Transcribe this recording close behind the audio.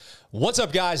What's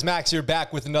up, guys? Max here,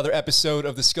 back with another episode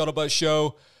of the Scuttlebutt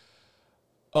Show.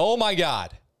 Oh my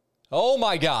God. Oh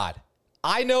my God.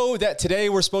 I know that today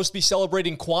we're supposed to be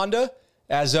celebrating Kwanzaa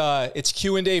as it's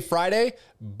Q&A Friday,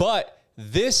 but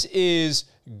this is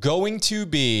going to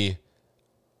be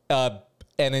an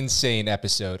insane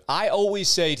episode. I always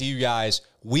say to you guys,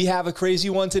 we have a crazy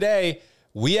one today.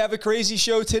 We have a crazy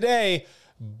show today,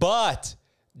 but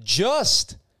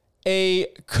just a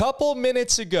couple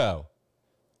minutes ago,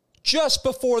 just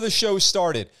before the show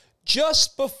started,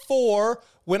 just before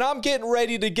when I'm getting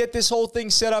ready to get this whole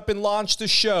thing set up and launch the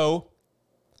show,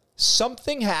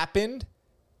 something happened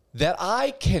that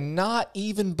I cannot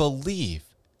even believe.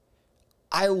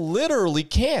 I literally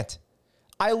can't.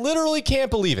 I literally can't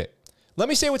believe it. Let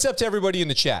me say what's up to everybody in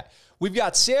the chat. We've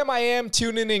got Sam I Am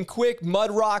tuning in quick,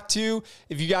 Mudrock too.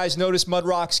 If you guys notice,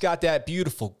 Mudrock's got that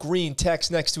beautiful green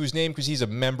text next to his name because he's a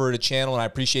member of the channel, and I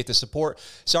appreciate the support.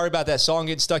 Sorry about that song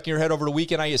getting stuck in your head over the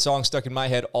weekend. I get songs stuck in my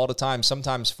head all the time,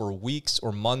 sometimes for weeks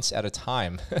or months at a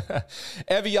time.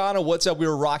 Eviana, what's up? We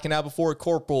were rocking out before.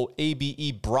 Corporal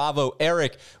ABE, Bravo,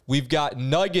 Eric. We've got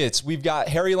Nuggets. We've got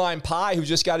Harry Lime Pie, who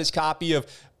just got his copy of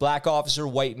Black Officer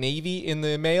White Navy in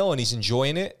the mail, and he's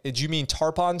enjoying it. Did you mean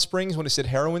Tarpon Springs when it said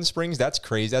Heroin Springs? That's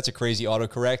crazy. That's a crazy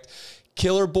autocorrect.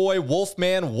 Killer Boy,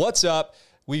 Wolfman, what's up?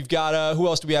 We've got, who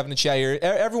else do we have in the chat here?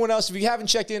 Everyone else, if you haven't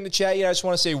checked in the chat yet, I just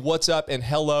want to say what's up and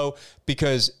hello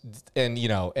because, and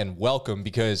welcome,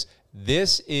 because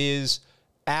this is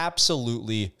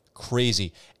absolutely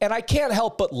crazy. And I can't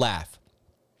help but laugh.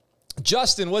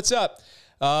 Justin, what's up?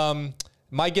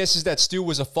 My guess is that Stu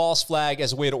was a false flag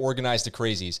as a way to organize the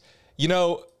crazies. You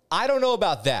know, I don't know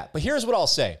about that, but here's what I'll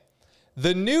say.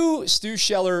 The new Stu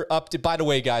Scheller update, by the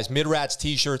way, guys, Midrats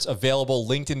t-shirts available,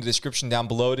 linked in the description down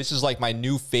below. This is like my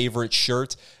new favorite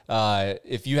shirt.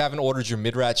 If you haven't ordered your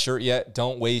Midrats shirt yet,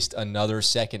 don't waste another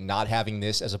second not having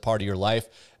this as a part of your life.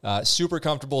 Super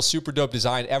comfortable, super dope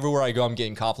design. Everywhere I go, I'm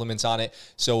getting compliments on it.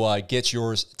 So get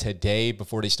yours today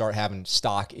before they start having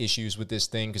stock issues with this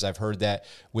thing, because I've heard that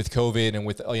with COVID and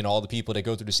with all the people that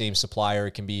go through the same supplier,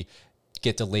 it can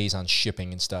get delays on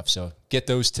shipping and stuff. So get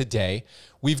those today.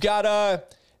 We've got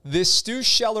this Stu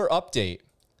Scheller update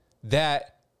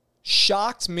that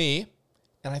shocked me,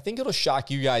 and I think it'll shock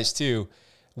you guys too,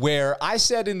 where I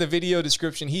said in the video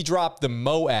description, he dropped the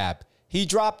MOAB. He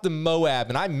dropped the MOAB,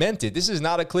 and I meant it. This is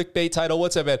not a clickbait title.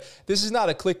 What's up, Ed? This is not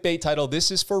a clickbait title. This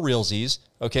is for realsies,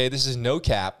 okay? This is no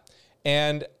cap.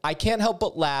 And I can't help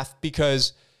but laugh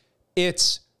because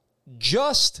it's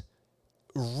just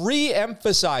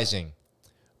re-emphasizing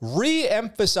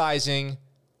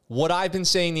what I've been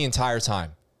saying the entire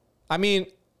time. I mean,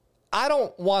 I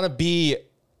don't want to be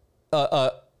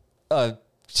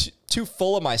too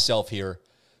full of myself here,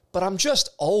 but I'm just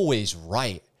always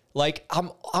right. Like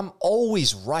I'm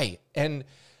always right. And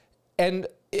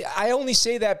I only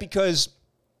say that because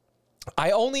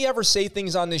I only ever say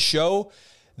things on this show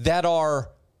that are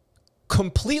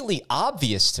completely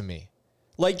obvious to me.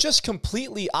 Like just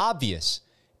completely obvious.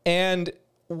 And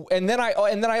then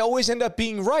I always end up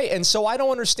being right. And so I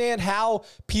don't understand how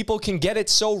people can get it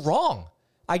so wrong.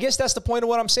 I guess that's the point of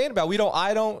what I'm saying about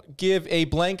I don't give a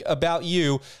blank about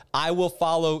you. I will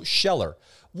follow Scheller.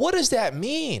 What does that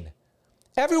mean?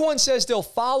 Everyone says they'll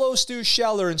follow Stu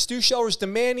Scheller, and Stu Scheller's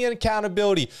demanding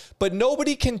accountability, but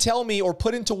nobody can tell me or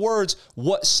put into words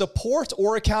what support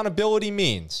or accountability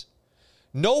means.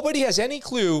 Nobody has any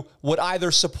clue what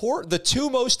either support, the two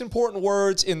most important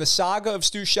words in the saga of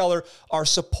Stu Scheller are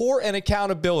support and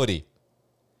accountability.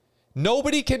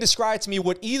 Nobody can describe to me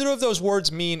what either of those words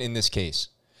mean in this case.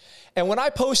 And when I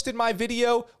posted my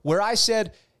video where I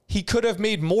said he could have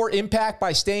made more impact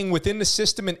by staying within the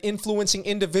system and influencing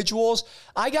individuals,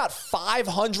 I got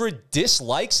 500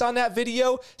 dislikes on that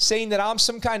video saying that I'm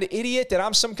some kind of idiot, that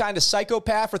I'm some kind of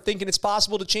psychopath for thinking it's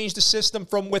possible to change the system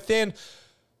from within.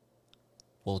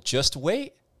 Well, just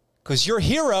wait, because your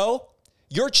hero,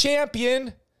 your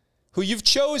champion, who you've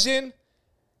chosen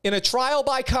in a trial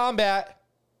by combat,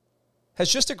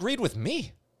 has just agreed with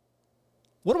me.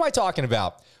 What am I talking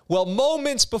about? Well,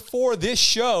 moments before this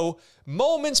show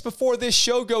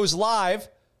goes live,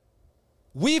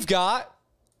 we've got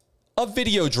a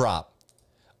video drop.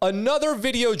 Another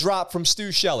video drop from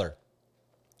Stu Scheller.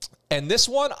 And this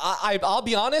one, I'll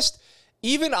be honest,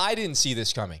 even I didn't see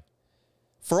this coming.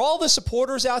 For all the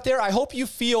supporters out there, I hope you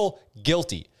feel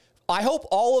guilty. I hope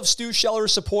all of Stu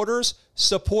Scheller's supporters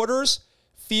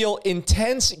feel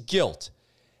intense guilt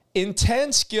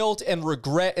and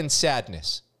regret and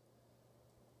sadness.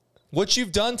 What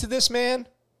you've done to this man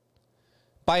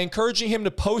by encouraging him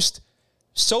to post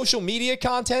social media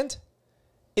content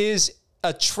is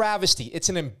a travesty. It's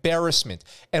an embarrassment.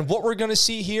 And what we're going to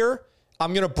see here,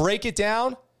 I'm going to break it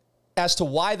down as to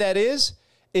why that is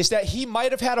that he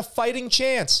might have had a fighting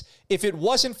chance if it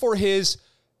wasn't for his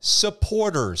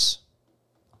supporters.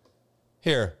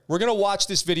 Here, we're going to watch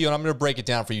this video, and I'm going to break it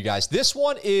down for you guys. This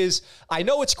one is, I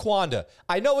know it's Quanda.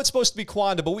 I know it's supposed to be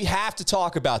Quanda, but we have to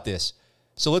talk about this.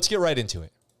 So let's get right into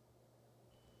it.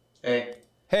 Hey.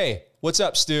 Hey, what's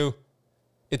up, Stu?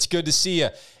 It's good to see you.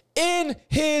 In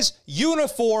his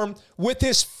uniform with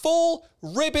his full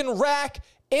ribbon rack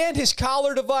and his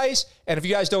collar device. And if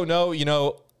you guys don't know, you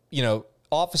know,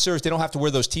 officers, they don't have to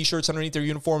wear those T-shirts underneath their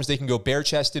uniforms. They can go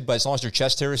bare-chested, but as long as their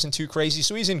chest hair isn't too crazy.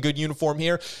 So he's in good uniform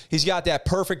here. He's got that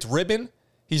perfect ribbon.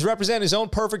 He's representing his own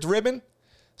perfect ribbon.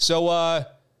 So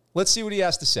let's see what he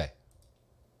has to say.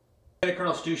 Lieutenant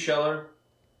Colonel Stu Scheller.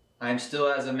 I am still,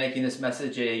 as of making this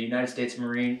message, a United States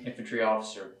Marine infantry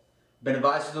officer. Been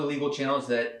advised through the legal channels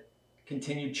that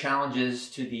continued challenges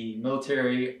to the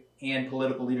military and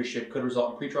political leadership could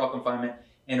result in pretrial confinement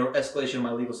and or escalation of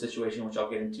my legal situation, which I'll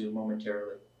get into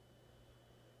momentarily.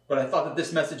 But I thought that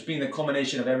this message, being the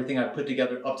culmination of everything I've put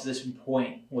together up to this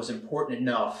point, was important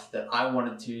enough that I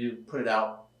wanted to put it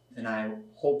out, and I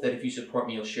hope that if you support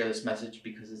me, you'll share this message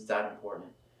because it's that important.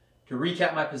 To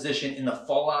recap my position in the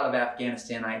fallout of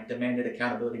Afghanistan, I demanded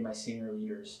accountability of my senior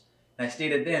leaders. And I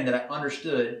stated then that I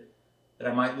understood that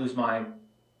I might lose my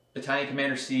battalion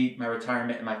commander seat, my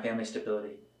retirement, and my family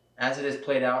stability. As it has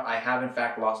played out, I have in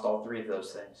fact lost all three of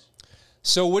those things.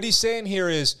 So what he's saying here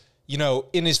is, you know,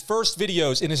 in his first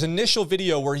videos, in his initial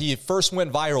video where he first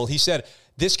went viral, he said,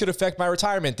 this could affect my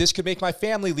retirement. This could make my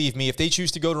family leave me if they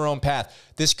choose to go their own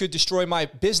path. This could destroy my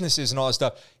businesses and all that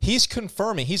stuff. He's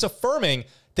confirming, he's affirming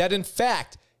that in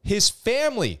fact, his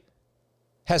family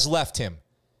has left him.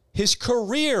 His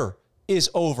career is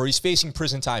over. He's facing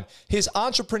prison time. His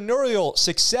entrepreneurial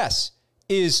success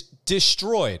is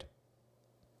destroyed.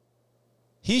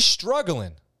 He's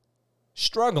struggling.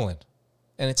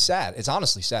 And it's sad. It's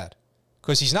honestly sad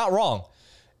because he's not wrong.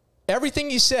 Everything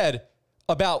he said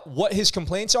about what his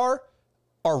complaints are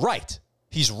right.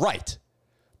 He's right.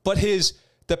 But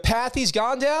the path he's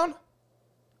gone down,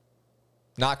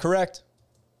 not correct.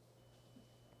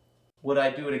 Would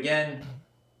I do it again?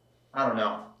 I don't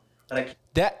know.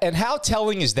 And how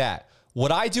telling is that?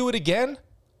 Would I do it again?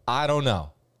 I don't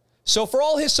know. So for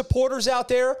all his supporters out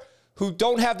there who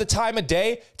don't have the time of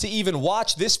day to even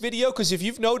watch this video, because if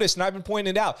you've noticed, and I've been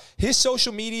pointing it out, his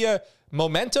social media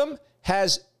momentum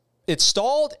it's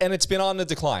stalled and it's been on the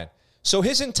decline. So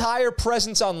his entire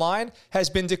presence online has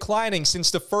been declining since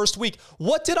the first week.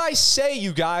 What did I say,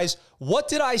 you guys? What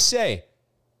did I say?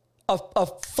 A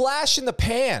flash in the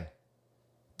pan.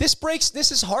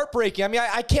 This is heartbreaking. I mean,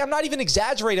 I'm not even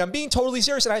exaggerating. I'm being totally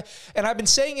serious. And I've been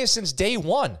saying it since day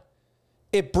one.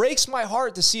 It breaks my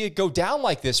heart to see it go down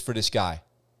like this for this guy.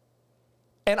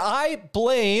 And I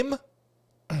blame,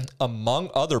 among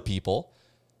other people,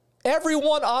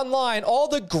 everyone online, all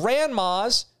the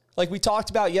grandmas, like we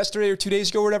talked about yesterday or 2 days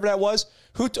ago, whatever that was,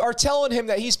 who are telling him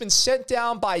that he's been sent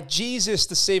down by Jesus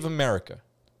to save America.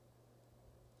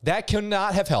 That could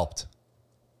not have helped.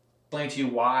 Explain to you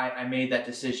why I made that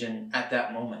decision at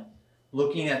that moment.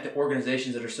 Looking at the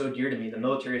organizations that are so dear to me, the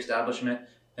military establishment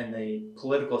and the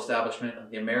political establishment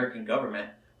of the American government,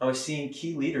 I was seeing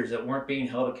key leaders that weren't being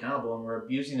held accountable and were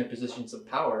abusing their positions of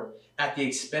power at the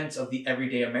expense of the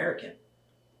everyday American.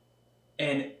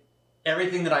 And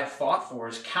everything that I fought for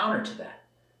is counter to that.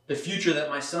 The future that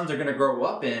my sons are going to grow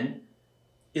up in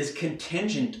is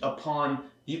contingent upon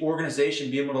the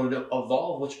organization being able to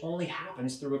evolve, which only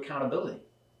happens through accountability.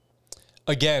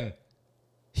 Again,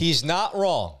 he's not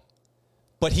wrong,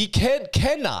 but he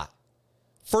cannot,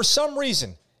 for some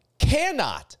reason,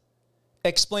 cannot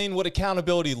explain what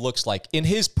accountability looks like in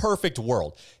his perfect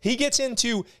world. He gets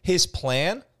into his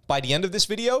plan by the end of this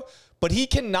video, but he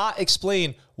cannot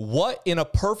explain what, in a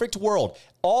perfect world,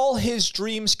 all his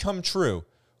dreams come true,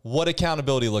 what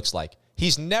accountability looks like.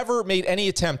 He's never made any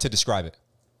attempt to describe it.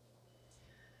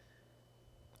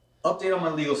 Update on my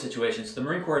legal situation. So the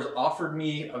Marine Corps has offered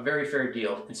me a very fair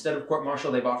deal. Instead of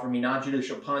court-martial, they've offered me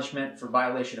non-judicial punishment for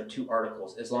violation of 2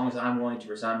 articles, as long as I'm willing to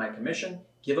resign my commission,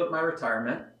 give up my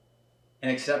retirement,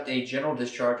 and accept a general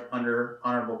discharge under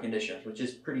honorable conditions, which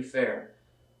is pretty fair.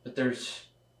 But there's,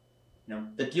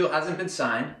 the deal hasn't been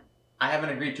signed. I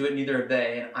haven't agreed to it, neither have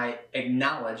they, and I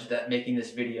acknowledge that making this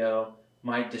video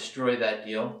might destroy that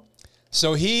deal.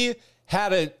 So he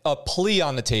had a plea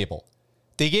on the table.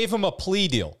 They gave him a plea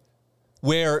deal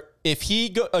where if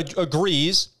he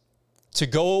agrees to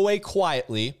go away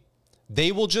quietly,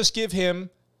 they will just give him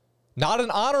Not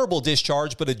an honorable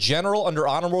discharge, but a general under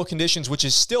honorable conditions, which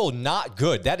is still not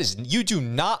good. That is, you do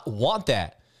not want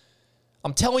that.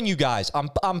 I'm telling you guys,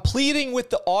 I'm pleading with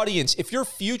the audience. If you're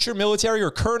future military or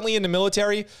currently in the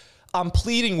military, I'm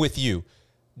pleading with you.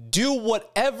 Do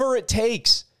whatever it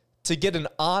takes to get an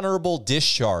honorable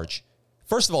discharge.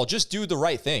 First of all, just do the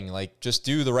right thing. Like, just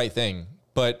do the right thing.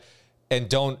 And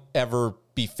don't ever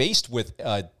be faced with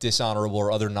a dishonorable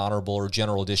or other non-honorable or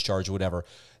general discharge or whatever.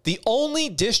 The only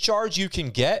discharge you can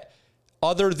get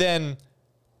other than,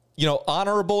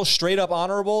 honorable, straight up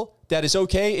honorable, that is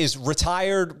okay, is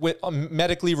retired with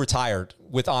medically retired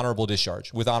with honorable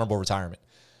discharge, with honorable retirement.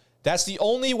 That's the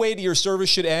only way that your service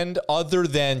should end other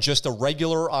than just a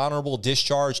regular honorable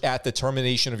discharge at the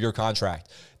termination of your contract.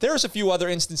 There's a few other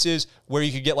instances where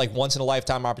you could get like once in a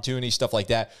lifetime opportunity, stuff like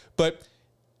that. But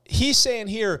he's saying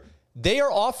here, they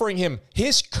are offering him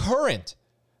his current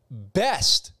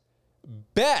best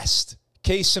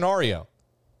case scenario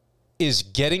is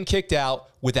getting kicked out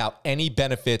without any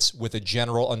benefits with a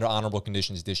general under honorable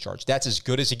conditions discharge. That's as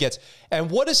good as it gets. And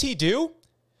what does he do?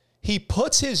 He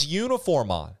puts his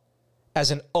uniform on as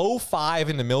an 05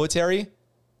 in the military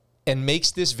and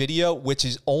makes this video, which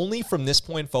is only from this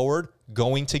point forward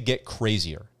going to get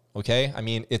crazier. Okay? I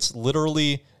mean, it's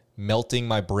literally melting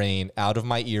my brain out of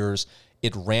my ears.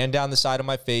 It ran down the side of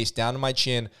my face, down to my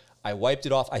chin. I wiped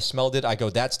it off. I smelled it. I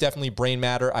go, that's definitely brain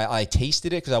matter. I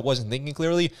tasted it because I wasn't thinking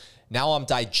clearly. Now I'm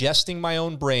digesting my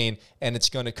own brain, and it's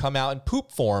going to come out in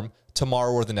poop form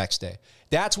tomorrow or the next day.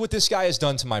 That's what this guy has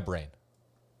done to my brain.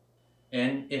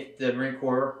 And if the Marine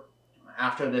Corps,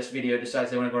 after this video, decides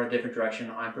they want to go in a different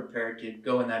direction, I'm prepared to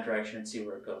go in that direction and see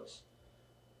where it goes.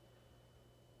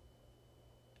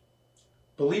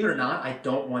 Believe it or not, I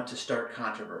don't want to start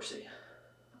controversy.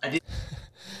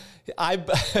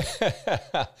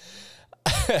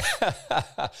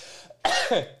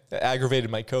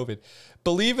 Aggravated my COVID.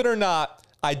 Believe it or not,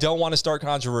 I don't want to start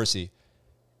controversy.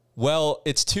 Well,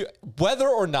 whether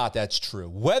or not that's true,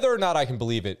 whether or not I can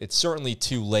believe it, it's certainly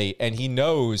too late. And he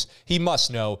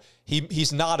must know,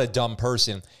 he's not a dumb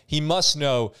person. He must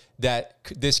know that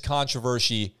this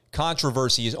controversy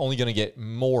is only going to get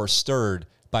more stirred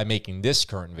by making this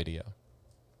current video.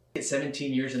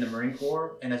 17 years in the Marine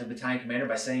Corps and as a battalion commander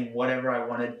by saying whatever I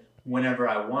wanted, whenever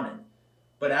I wanted.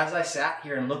 But as I sat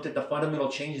here and looked at the fundamental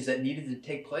changes that needed to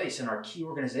take place in our key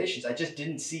organizations, I just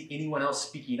didn't see anyone else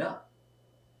speaking up.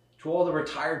 To all the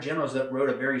retired generals that wrote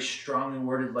a very strongly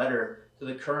worded letter to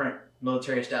the current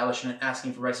military establishment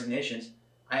asking for resignations,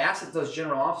 I asked that those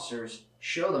general officers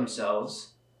show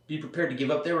themselves, be prepared to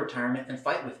give up their retirement and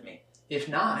fight with me. If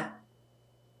not...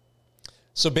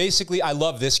 So basically, I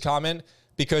love this comment.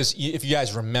 Because if you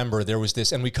guys remember, there was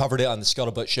this, and we covered it on the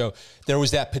Scuttlebutt show, there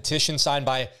was that petition signed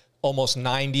by almost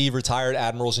 90 retired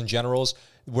admirals and generals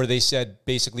where they said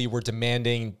basically we're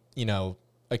demanding,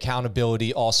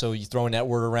 accountability. Also, you throwing that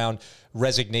word around,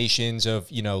 resignations of,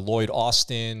 Lloyd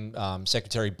Austin,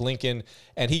 Secretary Blinken.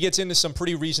 And he gets into some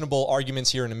pretty reasonable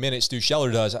arguments here in a minute. Stu Scheller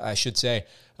does, I should say,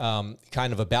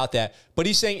 kind of about that. But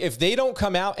he's saying if they don't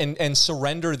come out and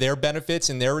surrender their benefits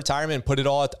and their retirement and put it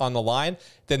all on the line,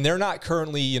 then they're not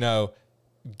currently,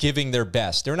 giving their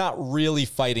best. They're not really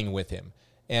fighting with him.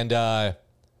 And I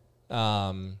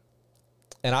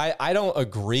don't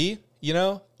agree,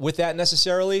 with that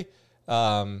necessarily.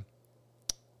 I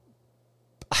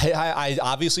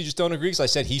obviously just don't agree because I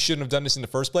said he shouldn't have done this in the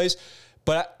first place.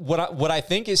 But what I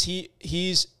think is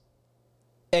he's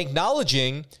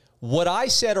acknowledging what I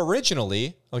said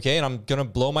originally, okay, and I'm going to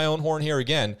blow my own horn here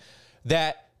again,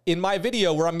 that in my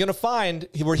video where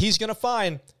he's going to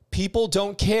find people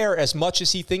don't care as much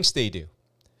as he thinks they do.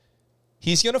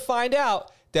 He's going to find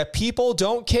out that people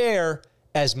don't care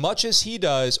as much as he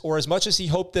does or as much as he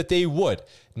hoped that they would.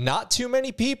 Not too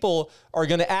many people are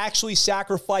going to actually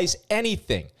sacrifice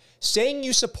anything. Saying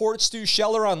you support Stu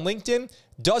Scheller on LinkedIn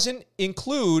doesn't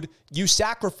include you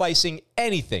sacrificing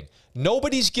anything.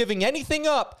 Nobody's giving anything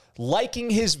up liking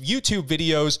his YouTube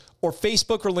videos or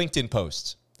Facebook or LinkedIn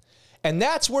posts. And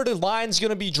that's where the line's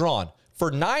going to be drawn.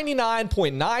 For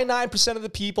 99.99% of the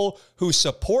people who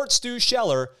support Stu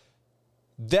Scheller,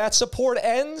 that support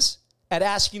ends at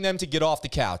asking them to get off the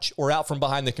couch or out from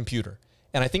behind the computer.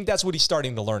 And I think that's what he's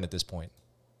starting to learn at this point.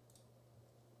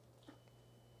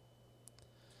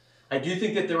 I do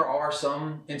think that there are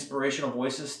some inspirational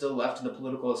voices still left in the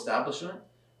political establishment.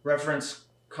 Reference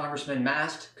Congressman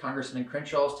Mast, Congressman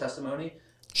Crenshaw's testimony.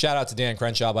 Shout out to Dan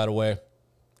Crenshaw, by the way.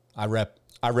 I rep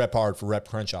hard for Rep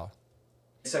Crenshaw.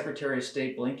 Secretary of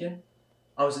State Blinken.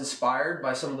 I was inspired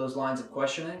by some of those lines of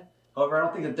questioning. However, I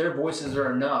don't think that their voices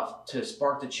are enough to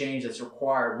spark the change that's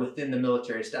required within the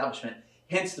military establishment.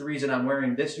 Hence the reason I'm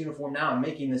wearing this uniform now and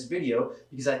making this video,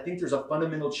 because I think there's a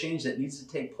fundamental change that needs to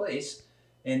take place,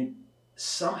 and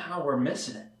somehow we're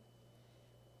missing it.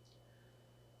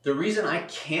 The reason I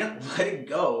can't let it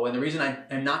go, and the reason I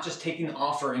am not just taking the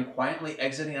offer and quietly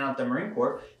exiting out of the Marine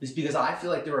Corps, is because I feel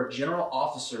like there are general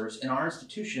officers in our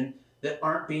institution that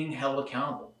aren't being held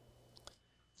accountable.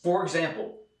 For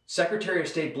example, Secretary of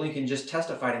State Blinken just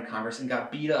testified in Congress and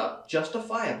got beat up,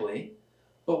 justifiably,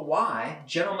 but why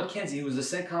General McKenzie, who was the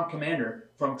CENTCOM commander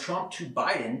from Trump to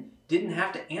Biden, didn't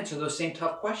have to answer those same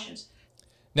tough questions.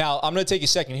 Now, I'm going to take a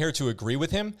second here to agree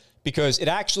with him, because it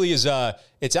actually is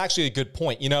it's actually a good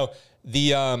point. You know,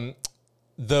 the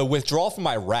withdrawal from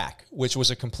Iraq, which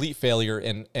was a complete failure,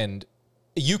 and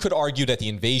you could argue that the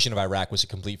invasion of Iraq was a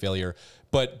complete failure,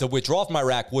 but the withdrawal from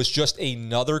Iraq was just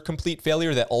another complete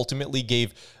failure that ultimately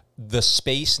gave the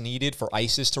space needed for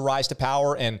ISIS to rise to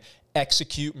power and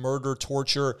execute, murder,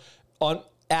 torture,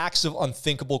 acts of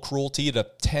unthinkable cruelty to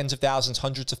tens of thousands,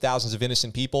 hundreds of thousands of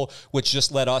innocent people, which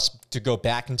just led us to go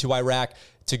back into Iraq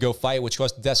to go fight, which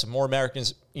caused the deaths of more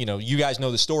Americans. You know, you guys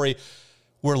know the story,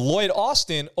 where Lloyd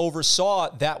Austin oversaw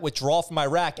that withdrawal from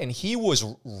Iraq, and he was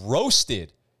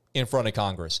roasted in front of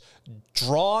Congress,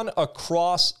 drawn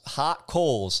across hot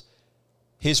coals,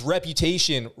 his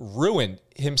reputation ruined,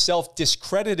 himself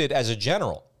discredited as a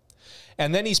general.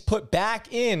 And then he's put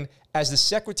back in as the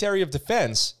Secretary of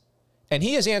Defense, and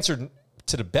he has answered,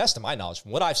 to the best of my knowledge,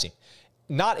 from what I've seen,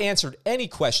 not answered any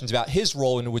questions about his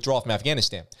role in the withdrawal from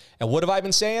Afghanistan. And what have I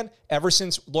been saying ever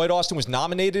since Lloyd Austin was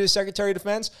nominated as Secretary of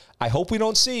Defense? I hope we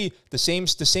don't see the same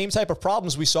type of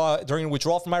problems we saw during the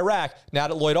withdrawal from Iraq now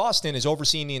that Lloyd Austin is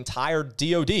overseeing the entire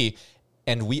DOD,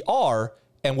 and we are,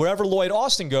 and wherever Lloyd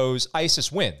Austin goes,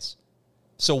 ISIS wins.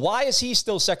 So why is he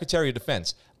still Secretary of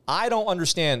Defense? I don't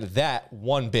understand that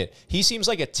one bit. He seems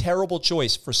like a terrible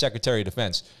choice for Secretary of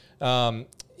Defense.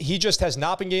 He just has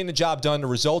not been getting the job done. The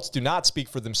results do not speak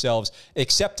for themselves,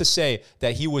 except to say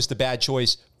that he was the bad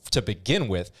choice to begin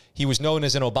with. He was known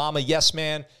as an Obama yes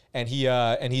man, and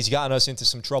he's gotten us into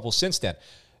some trouble since then.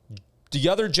 The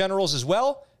other generals as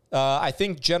well, I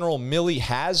think General Milley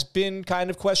has been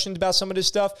kind of questioned about some of this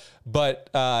stuff,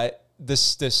 but the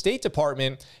State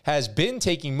Department has been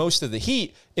taking most of the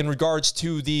heat in regards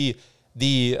to the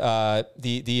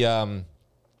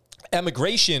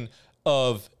emigration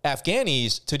of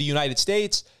Afghanis to the United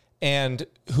States, and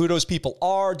who those people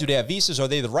are. Do they have visas? Are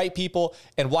they the right people?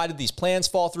 And why did these plans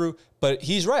fall through? But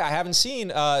he's right. I haven't seen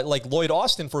like Lloyd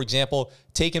Austin, for example,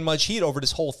 taking much heat over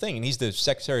this whole thing, and he's the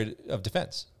Secretary of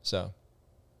Defense. So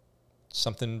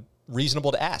something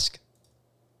reasonable to ask.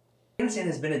 Afghanistan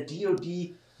has been a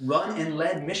DOD run and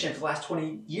led mission for the last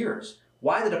 20 years.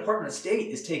 Why the Department of State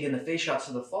is taking the face shots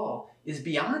to the fall is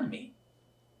beyond me.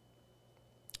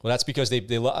 Well, that's because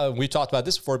we've talked about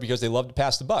this before, because they love to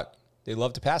pass the buck. They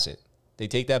love to pass it. They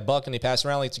take that buck and they pass it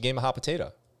around like it's a game of hot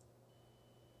potato.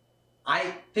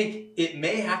 I think it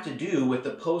may have to do with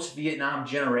the post-Vietnam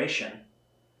generation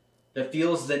that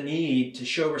feels the need to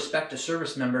show respect to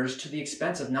service members to the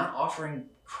expense of not offering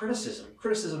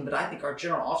criticism that I think our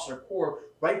General Officer Corps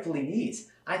rightfully needs.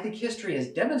 I think history has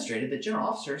demonstrated that general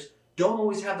officers don't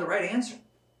always have the right answer.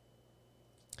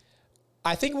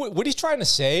 I think what he's trying to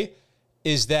say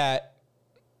is that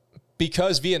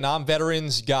because Vietnam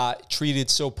veterans got treated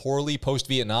so poorly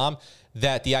post-Vietnam,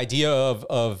 that the idea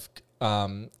of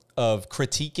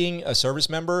critiquing a service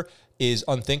member is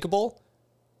unthinkable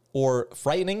or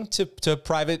frightening to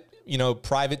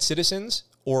private citizens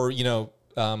or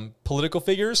political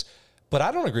figures. But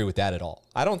I don't agree with that at all.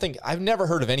 I've never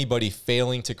heard of anybody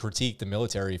failing to critique the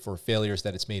military for failures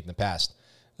that it's made in the past.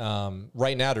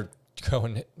 Right now, they're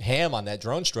going ham on that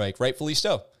drone strike, rightfully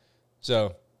so.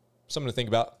 So, something to think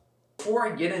about. Before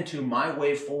I get into my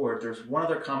way forward, there's one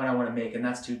other comment I want to make, and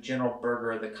that's to General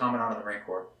Berger, the Commandant of the Marine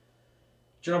Corps.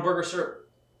 General Berger, sir,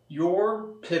 your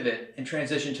pivot and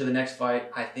transition to the next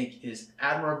fight, I think, is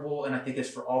admirable, and I think it's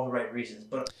for all the right reasons.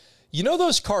 But you know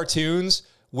those cartoons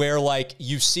where, like,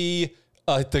 you see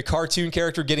the cartoon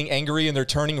character getting angry and they're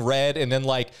turning red, and then,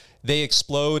 like, they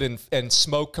explode and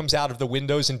smoke comes out of the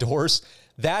windows and doors?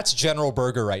 That's General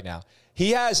Berger right now.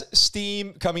 He has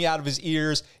steam coming out of his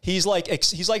ears. He's like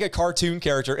a cartoon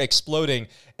character exploding,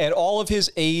 and all of his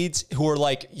aides, who are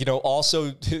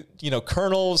also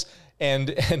colonels and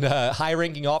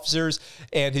high-ranking officers,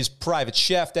 and his private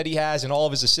chef that he has, and all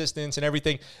of his assistants and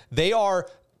everything, they are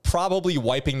probably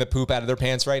wiping the poop out of their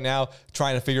pants right now,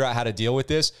 trying to figure out how to deal with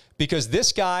this, because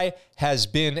this guy has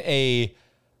been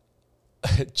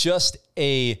just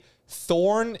a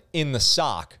thorn in the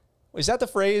sock. Is that the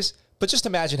phrase? But just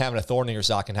imagine having a thorn in your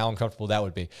sock and how uncomfortable that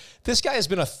would be. This guy has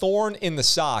been a thorn in the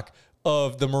sock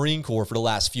of the Marine Corps for the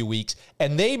last few weeks,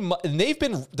 and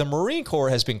the Marine Corps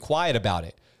has been quiet about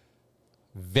it.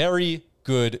 Very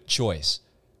good choice,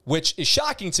 which is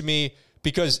shocking to me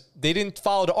because they didn't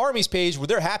follow the Army's page where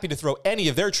they're happy to throw any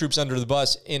of their troops under the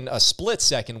bus in a split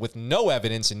second with no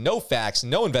evidence and no facts,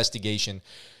 no investigation.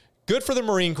 Good for the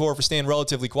Marine Corps for staying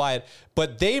relatively quiet,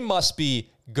 but they must be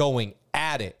going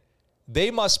at it.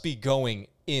 They must be going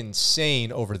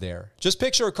insane over there. Just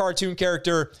picture a cartoon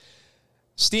character,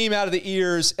 steam out of the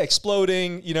ears,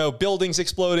 exploding, buildings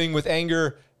exploding with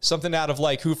anger, something out of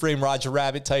like Who Framed Roger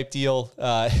Rabbit type deal.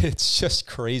 It's just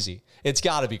crazy. It's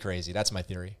got to be crazy. That's my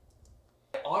theory.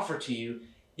 Offer to you,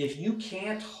 if you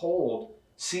can't hold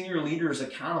senior leaders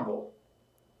accountable,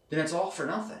 then it's all for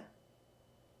nothing.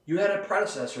 You had a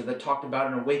predecessor that talked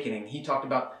about an awakening. He talked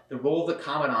about the role of the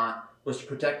commandant was to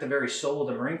protect the very soul of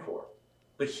the Marine Corps.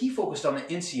 But he focused on the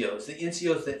NCOs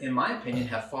that, in my opinion,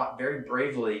 have fought very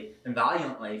bravely and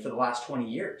valiantly for the last 20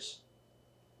 years.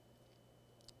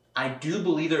 I do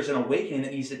believe there's an awakening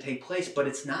that needs to take place, but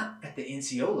it's not at the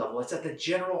NCO level. It's at the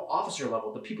general officer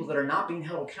level, the people that are not being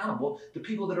held accountable, the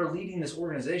people that are leading this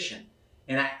organization.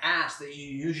 And I ask that you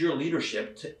use your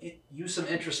leadership to use some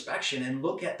introspection and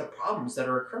look at the problems that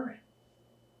are occurring.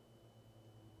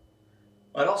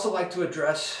 I'd also like to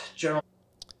address General...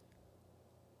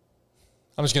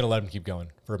 I'm just going to let him keep going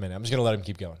for a minute. I'm just going to let him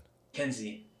keep going.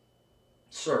 Kenzie,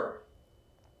 sir,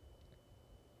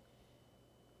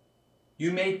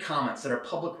 you made comments that are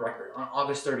public record on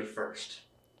August 31st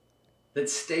that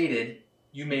stated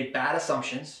you made bad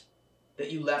assumptions,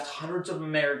 that you left hundreds of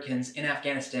Americans in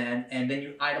Afghanistan, and then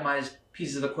you itemized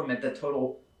pieces of equipment that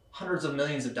total hundreds of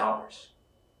millions of dollars.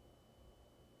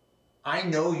 I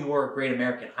know you are a great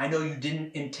American. I know you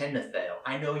didn't intend to fail.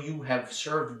 I know you have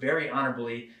served very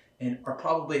honorably and are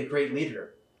probably a great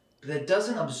leader. But that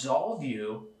doesn't absolve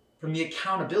you from the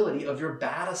accountability of your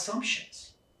bad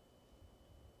assumptions.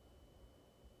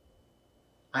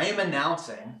 I am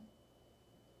announcing,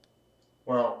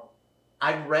 well,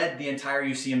 I've read the entire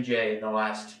UCMJ in the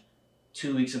last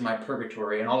 2 weeks of my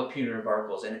purgatory and all the punitive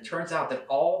articles, and it turns out that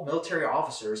all military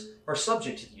officers are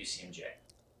subject to the UCMJ.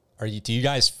 Do you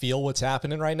guys feel what's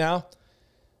happening right now?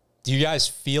 Do you guys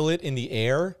feel it in the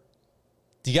air?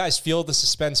 Do you guys feel the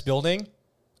suspense building?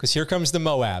 Because here comes the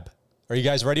MOAB. Are you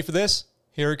guys ready for this?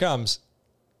 Here it comes.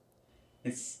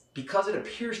 It's because it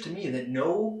appears to me that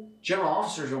no general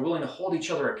officers are willing to hold each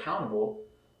other accountable.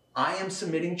 I am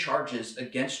submitting charges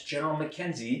against General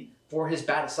McKenzie for his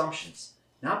bad assumptions.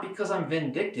 Not because I'm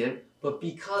vindictive, but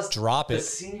because the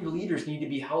senior leaders need to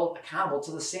be held accountable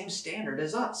to the same standard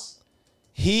as us.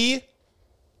 He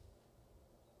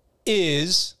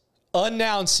is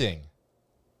announcing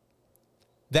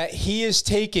that he is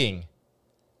taking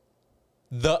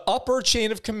the upper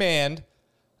chain of command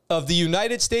of the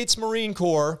United States Marine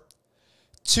Corps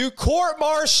to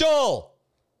court-martial.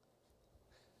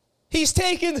 He's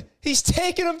taking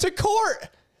them to court.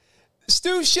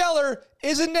 Stu Scheller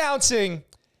is announcing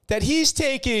that he's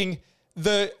taking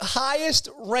the highest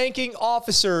ranking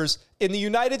officers in the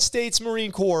United States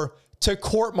Marine Corps to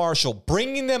court-martial,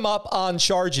 bringing them up on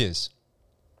charges.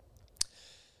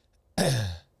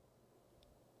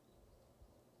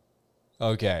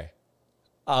 Okay.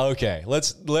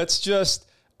 Let's just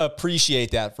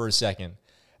appreciate that for a second.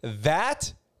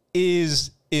 That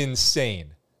is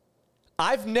insane.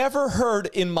 I've never heard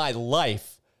in my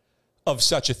life of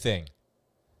such a thing.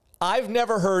 I've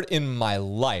never heard in my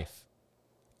life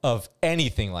of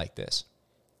anything like this.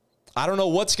 I don't know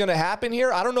what's going to happen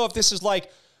here. I don't know if this is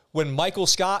like when Michael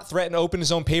Scott threatened to open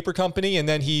his own paper company and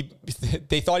then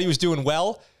they thought he was doing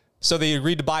well, so they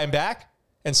agreed to buy him back.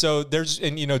 And so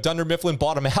Dunder Mifflin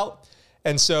bought him out.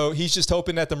 And so he's just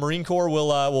hoping that the Marine Corps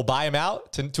will buy him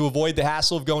out to avoid the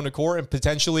hassle of going to court and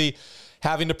potentially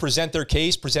having to present their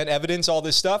case, present evidence, all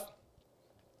this stuff.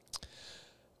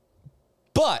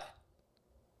 But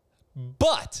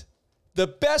the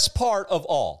best part of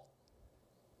all,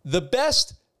 the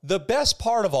best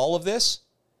part of all of this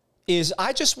is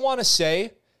I just want to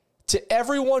say to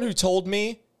everyone who told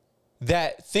me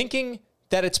that thinking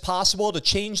that it's possible to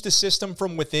change the system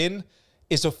from within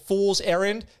is a fool's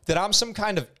errand, that I'm some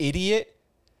kind of idiot,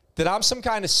 that I'm some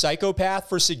kind of psychopath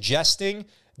for suggesting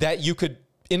that you could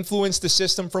influence the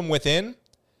system from within,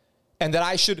 and that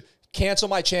I should cancel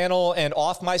my channel and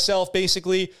off myself,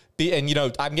 basically.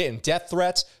 I'm getting death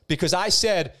threats because I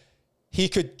said he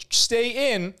could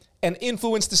stay in and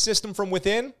influence the system from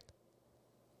within.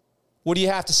 What do you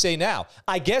have to say now?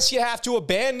 I guess you have to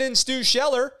abandon Stu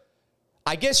Scheller.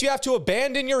 I guess you have to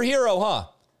abandon your hero, huh?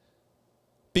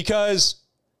 Because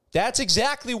that's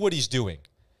exactly what he's doing.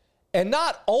 And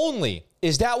not only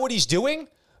is that what he's doing,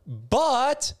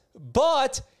 But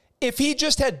if he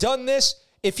just had done this,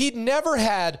 if he'd never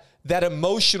had that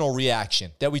emotional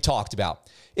reaction that we talked about,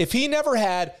 if he never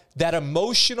had that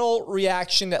emotional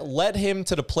reaction that led him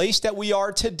to the place that we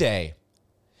are today,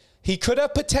 he could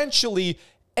have potentially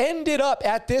ended up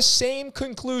at this same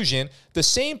conclusion, the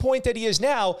same point that he is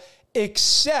now,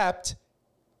 except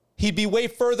he'd be way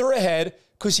further ahead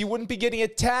because he wouldn't be getting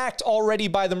attacked already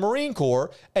by the Marine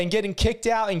Corps and getting kicked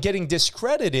out and getting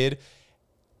discredited.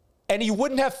 And he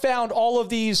wouldn't have found all of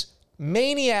these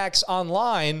maniacs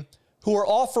online who are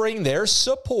offering their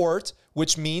support,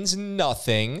 which means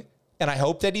nothing. And I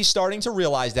hope that he's starting to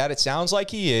realize that. It sounds like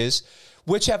he is,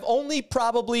 which have only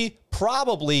probably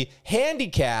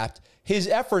handicapped his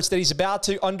efforts that he's about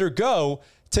to undergo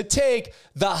to take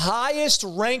the highest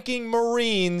ranking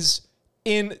Marines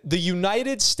in the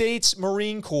United States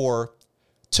Marine Corps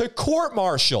to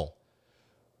court-martial.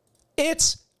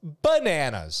 It's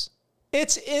bananas.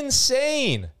 It's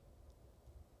insane.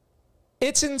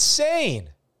 It's insane.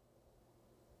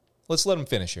 Let's let him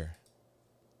finish here.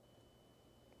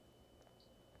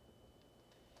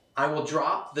 I will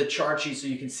drop the charge sheet so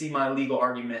you can see my legal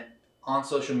argument on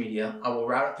social media. I will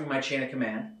route it through my chain of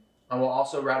command. I will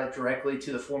also route it directly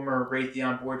to the former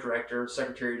Raytheon board director,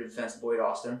 Secretary of Defense Boyd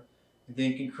Austin. And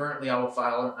then concurrently, I will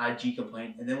file an IG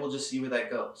complaint, and then we'll just see where that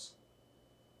goes.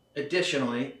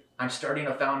 Additionally, I'm starting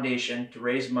a foundation to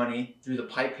raise money through the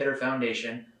Pipe Hitter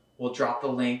Foundation. We'll drop the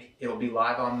link. It'll be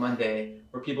live on Monday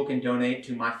where people can donate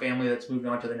to my family that's moved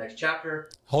on to the next chapter.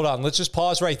 Hold on. Let's just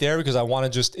pause right there because I want to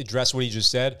just address what he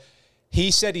just said.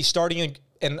 He said he's starting,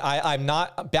 and I'm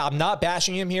not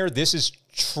bashing him here. This is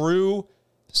true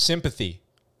sympathy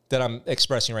that I'm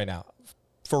expressing right now.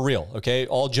 For real, okay?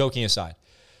 All joking aside.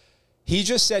 He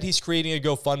just said he's creating a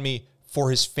GoFundMe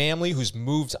for his family who's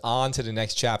moved on to the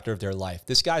next chapter of their life.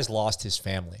 This guy's lost his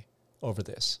family over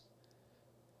this.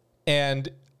 And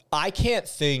I can't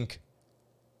think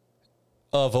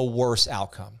of a worse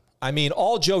outcome. I mean,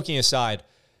 all joking aside,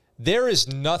 there is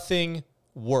nothing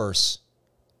worse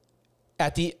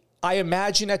I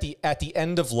imagine at the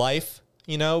end of life,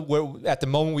 you know, where at the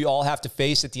moment we all have to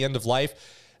face at the end of life,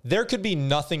 there could be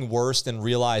nothing worse than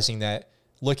realizing that,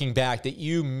 looking back, that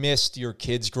you missed your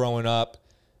kids growing up,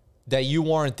 that you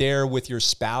weren't there with your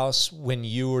spouse when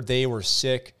they were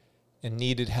sick and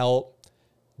needed help,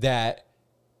 that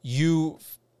you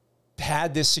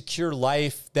had this secure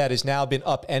life that has now been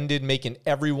upended, making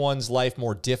everyone's life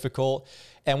more difficult.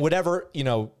 And whatever, you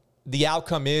know, the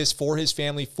outcome is for his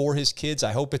family, for his kids,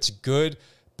 I hope it's good.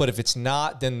 But if it's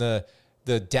not, then the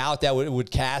doubt that it would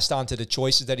cast onto the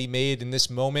choices that he made in this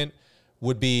moment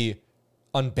would be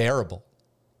unbearable.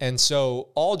 And so,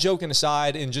 all joking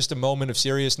aside, in just a moment of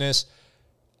seriousness,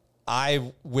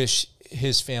 I wish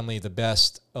his family the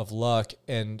best of luck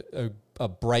and a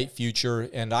bright future.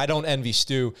 And I don't envy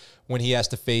Stu when he has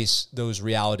to face those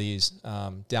realities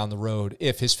down the road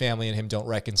if his family and him don't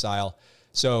reconcile.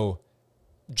 So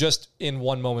just in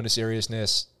one moment of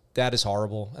seriousness, that is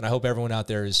horrible. And I hope everyone out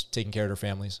there is taking care of their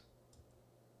families.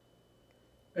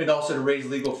 And also to raise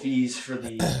legal fees for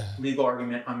the legal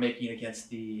argument I'm making against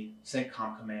the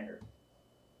CENTCOM commander.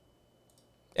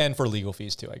 And for legal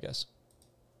fees too, I guess.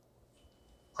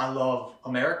 I love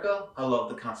America. I love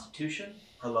the Constitution.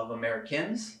 I love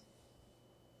Americans.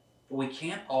 But we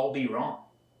can't all be wrong.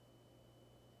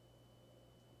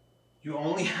 You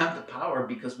only have the power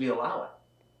because we allow it.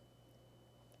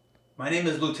 My name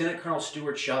is Lieutenant Colonel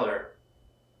Stuart Scheller,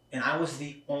 and I was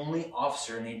the only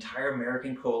officer in the entire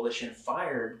American coalition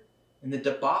fired in the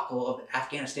debacle of the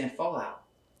Afghanistan fallout.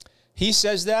 He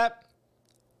says that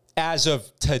as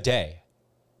of today,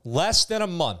 less than a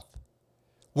month.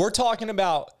 We're talking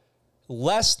about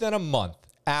less than a month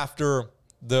after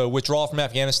the withdrawal from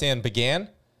Afghanistan began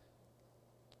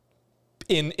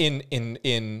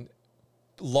in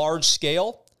large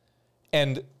scale,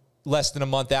 and less than a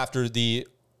month after the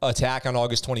attack on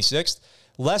August 26th.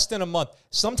 Less than a month.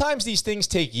 Sometimes these things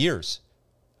take years.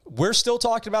 We're still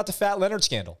talking about the Fat Leonard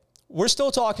scandal. We're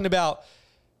still talking about,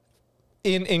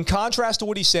 in contrast to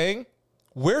what he's saying,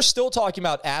 we're still talking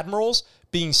about admirals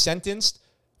being sentenced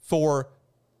for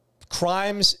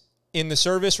crimes in the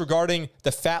service regarding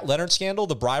the Fat Leonard scandal,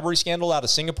 the bribery scandal out of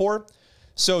Singapore.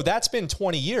 So that's been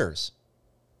 20 years.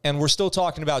 And we're still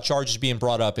talking about charges being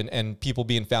brought up and people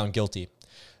being found guilty.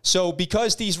 So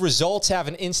because these results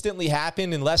haven't instantly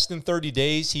happened in less than 30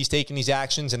 days, he's taking these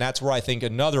actions. And that's where I think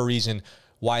another reason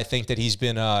why I think that he's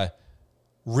been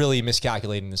really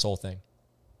miscalculating this whole thing.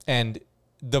 And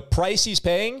the price he's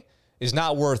paying is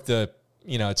not worth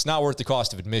it's not worth the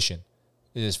cost of admission,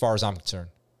 as far as I'm concerned.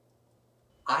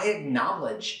 I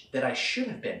acknowledge that I should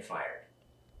have been fired.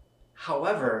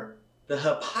 However, The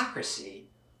hypocrisy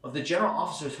of the general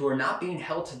officers who are not being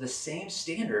held to the same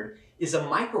standard is a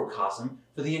microcosm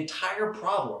for the entire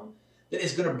problem that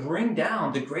is going to bring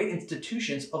down the great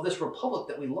institutions of this republic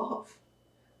that we love.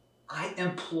 I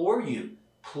implore you,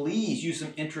 please use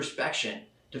some introspection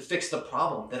to fix the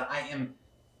problem that I am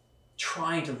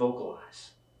trying to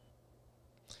vocalize.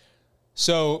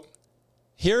 So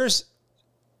here's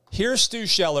Stu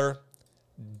Scheller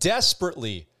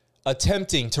desperately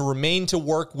attempting to remain to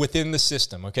work within the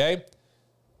system, okay?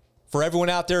 For everyone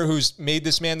out there who's made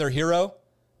this man their hero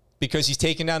because he's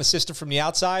taken down the system from the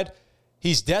outside,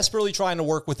 he's desperately trying to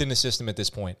work within the system at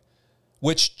this point,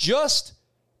 which just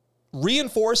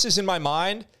reinforces in my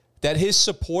mind that his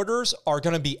supporters are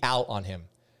going to be out on him.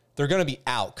 They're going to be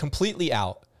out, completely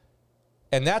out.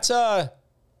 And that's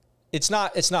it's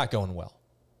not going well.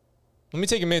 Let me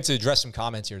take a minute to address some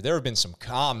comments here. There have been some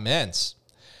comments.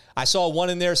 I saw one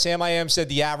in there. Sam I Am said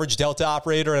the average Delta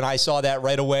operator, and I saw that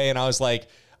right away, and I was like,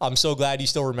 I'm so glad you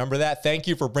still remember that. Thank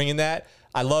you for bringing that.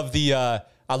 I love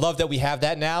that we have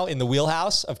that now in the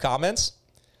wheelhouse of comments.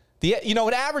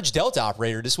 An average Delta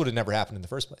operator, this would have never happened in the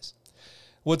first place.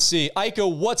 Let's see.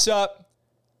 Aiko, what's up?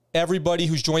 Everybody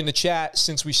who's joined the chat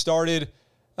since we started.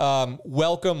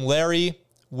 Welcome. Larry,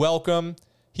 welcome.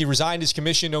 He resigned his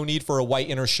commission. No need for a white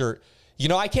inner shirt.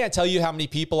 I can't tell you how many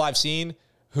people I've seen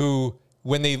who,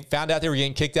 when they found out they were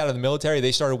getting kicked out of the military,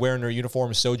 they started wearing their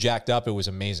uniforms so jacked up. It was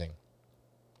amazing.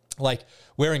 Like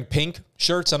wearing pink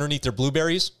shirts underneath their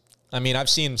blueberries. I mean,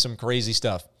 I've seen some crazy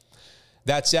stuff.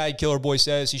 That sad Killer Boy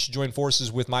says he should join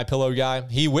forces with My Pillow guy.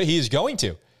 He is going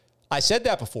to. I've said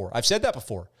that before.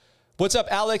 What's up,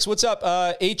 Alex? What's up?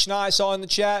 H9 I saw in the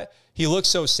chat. He looks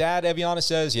so sad, Eviana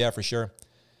says. Yeah, for sure.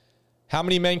 How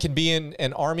many men can be in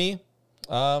an army?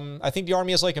 I think the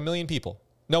army has like 1 million people.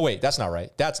 No, wait, that's not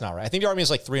right. I think the army has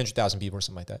like 300,000 people or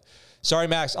something like that. Sorry,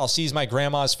 Max. I'll seize my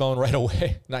grandma's phone right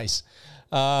away. Nice.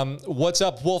 What's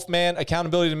up, Wolfman?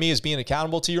 Accountability to me is being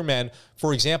accountable to your men.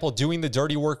 For example, doing the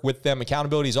dirty work with them.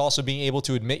 Accountability is also being able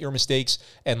to admit your mistakes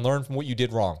and learn from what you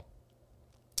did wrong.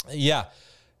 Yeah.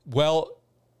 Well,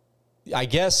 I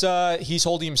guess he's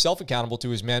holding himself accountable to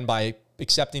his men by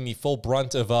accepting the full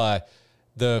brunt of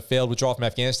the failed withdrawal from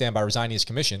Afghanistan by resigning his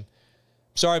commission.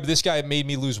 Sorry, but this guy made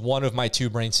me lose one of my 2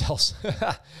 brain cells.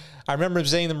 I remember him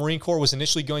saying the Marine Corps was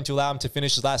initially going to allow him to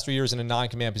finish his last 3 years in a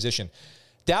non-command position.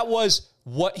 That was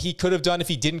what he could have done if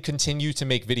he didn't continue to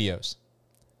make videos.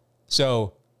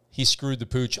 So he screwed the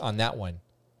pooch on that one,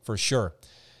 for sure.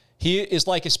 He is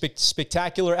like a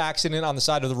spectacular accident on the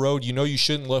side of the road. You know you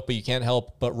shouldn't look, but you can't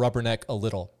help but rubberneck a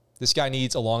little. This guy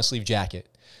needs a long-sleeve jacket.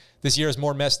 This year is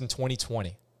more mess than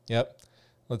 2020. Yep.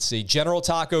 Let's see. General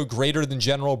Taco greater than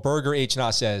General Burger,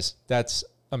 HNA says. That's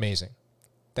amazing.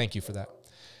 Thank you for that.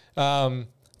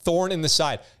 Thorn in the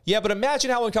side. Yeah, but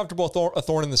imagine how uncomfortable a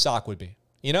thorn in the sock would be.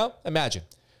 Imagine.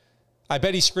 I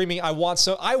bet he's screaming, I want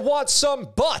some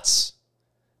butts.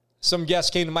 Some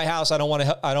guests came to my house. I don't want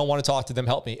to talk to them.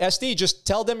 Help me. SD, just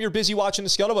tell them you're busy watching the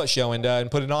Scuttlebutt show and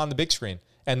put it on the big screen.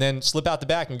 And then slip out the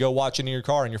back and go watch it in your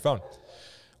car on your phone.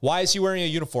 Why is he wearing a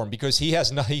uniform? Because he's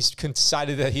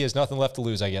decided that he has nothing left to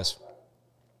lose, I guess.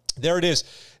 There it is.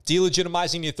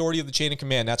 Delegitimizing the authority of the chain of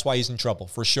command. That's why he's in trouble,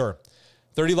 for sure.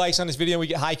 30 likes on this video, we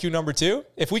get haiku number 2.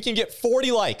 If we can get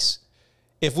 40 likes,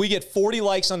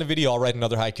 on the video, I'll write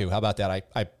another haiku. How about that?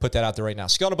 I put that out there right now.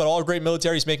 Scuttlebutt, all great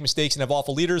militaries make mistakes and have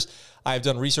awful leaders. I have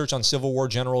done research on Civil War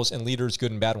generals and leaders,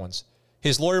 good and bad ones.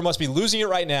 His lawyer must be losing it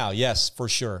right now. Yes, for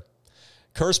sure.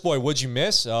 Curse Boy, what'd you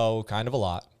miss? Oh, kind of a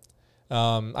lot.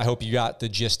 I hope you got the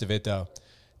gist of it, though.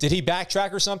 Did he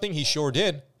backtrack or something? He sure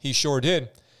did.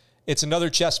 It's another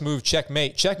chess move.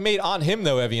 Checkmate. Checkmate on him,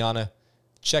 though, Eviana.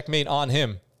 Checkmate on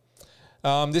him.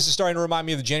 This is starting to remind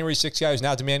me of the January 6th guy who's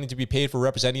now demanding to be paid for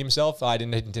representing himself. I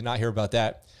did not hear about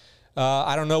that.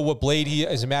 I don't know what blade he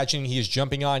is imagining he is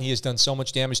jumping on. He has done so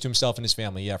much damage to himself and his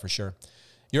family. Yeah, for sure.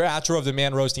 Your outro of the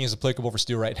man roasting is applicable for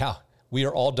Stu right now. We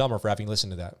are all dumber for having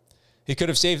listened to that. He could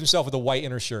have saved himself with a white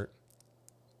inner shirt.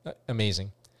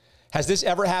 Amazing. Has this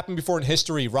ever happened before in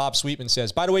history? Rob Sweetman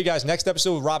says. By the way, guys, next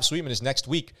episode with Rob Sweetman is next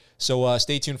week. So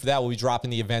stay tuned for that. We'll be dropping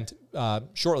the event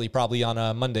shortly, probably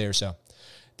on Monday or so.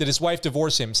 Did his wife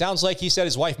divorce him? Sounds like he said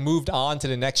his wife moved on to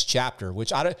the next chapter,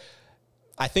 which I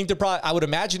think they're probably, I would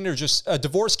imagine they're just, a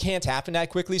divorce can't happen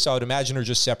that quickly. So I would imagine they're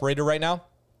just separated right now.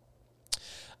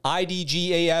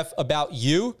 IDGAF about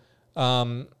you.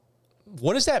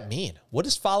 What does that mean? What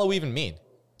does follow even mean?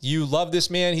 You love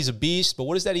this man. He's a beast. But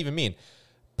what does that even mean?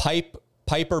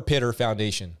 Piper Pitter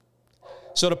Foundation.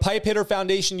 So the Pipe Hitter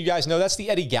Foundation, you guys know, that's the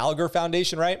Eddie Gallagher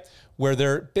Foundation, right? Where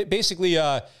they're basically,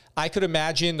 I could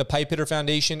imagine the Pipe Hitter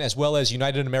Foundation as well as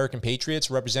United American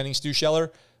Patriots representing Stu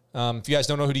Scheller. If you guys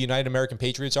don't know who the United American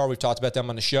Patriots are, we've talked about them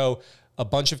on the show a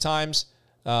bunch of times.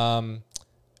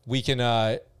 We can,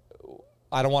 I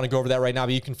don't want to go over that right now,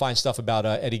 but you can find stuff about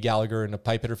Eddie Gallagher and the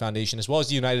Pipe Hitter Foundation, as well as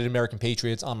the United American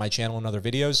Patriots on my channel and other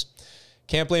videos.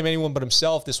 Can't blame anyone but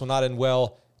himself. This will not end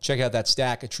well. Check out that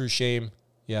stack. A true shame.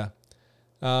 Yeah.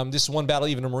 This is one battle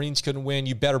even the Marines couldn't win.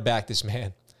 You better back this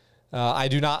man. I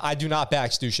do not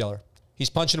back Stu Scheller. He's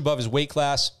punching above his weight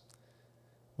class.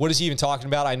 What is he even talking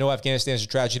about? I know Afghanistan is a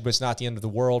tragedy, but it's not the end of the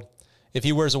world. If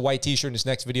he wears a white t-shirt in his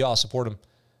next video, I'll support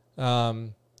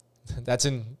him. That's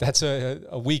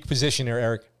a weak position here,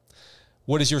 Eric.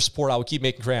 What is your support? I will keep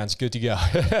making crayons. Good to go.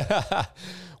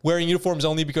 Wearing uniforms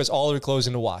only because all their clothes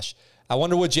in the wash. I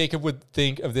wonder what Jacob would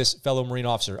think of this fellow Marine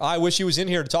officer. I wish he was in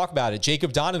here to talk about it.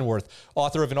 Jacob Donenworth,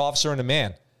 author of An Officer and a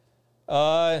Man.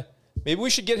 Maybe we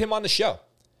should get him on the show.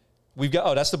 We've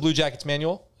got, that's the Blue Jackets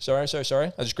manual. Sorry. I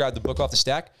just grabbed the book off the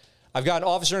stack. I've got An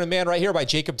Officer and a Man right here by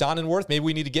Jacob Donenworth. Maybe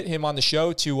we need to get him on the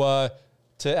show to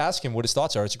ask him what his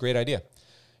thoughts are. It's a great idea.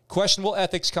 Questionable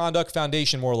Ethics Conduct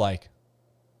Foundation, more like.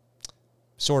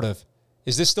 Sort of.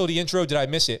 Is this still the intro? Did I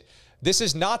miss it? This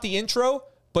is not the intro,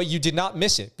 but you did not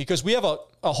miss it because we have a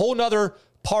whole nother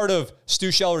part of Stu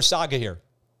Scheller's saga here.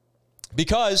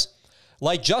 Because,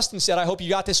 like Justin said, I hope you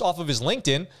got this off of his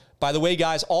LinkedIn. By the way,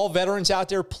 guys, all veterans out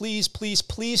there, please, please,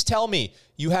 please tell me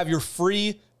you have your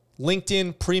free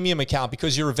LinkedIn premium account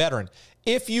because you're a veteran.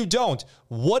 If you don't,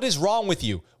 what is wrong with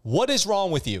you? What is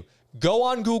wrong with you? Go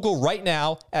on Google right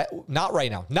now. Not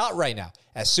right now.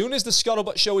 As soon as the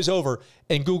Scuttlebutt show is over,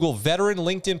 and Google veteran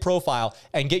LinkedIn profile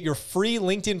and get your free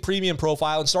LinkedIn premium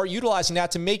profile and start utilizing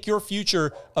that to make your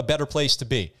future a better place to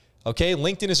be. Okay?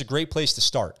 LinkedIn is a great place to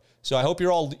start. So I hope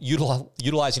you're all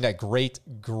utilizing that great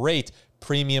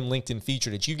premium LinkedIn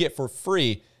feature that you get for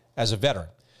free as a veteran.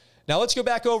 Now let's go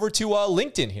back over to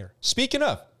LinkedIn here. Speaking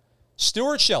of,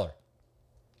 Stuart Scheller,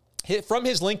 from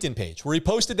his LinkedIn page, where he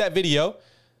posted that video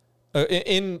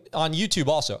on YouTube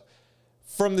also.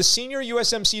 From the senior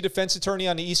USMC defense attorney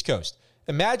on the East Coast.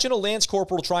 Imagine a Lance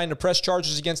Corporal trying to press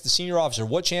charges against the senior officer.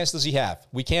 What chance does he have?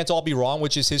 We can't all be wrong,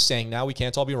 which is his saying now. We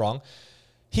can't all be wrong.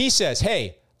 He says,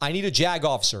 hey, I need a JAG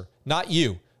officer, not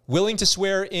you. Willing to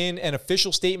swear in an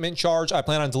official statement charge I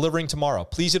plan on delivering tomorrow.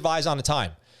 Please advise on a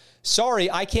time. Sorry,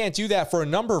 I can't do that for a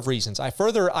number of reasons. I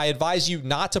advise you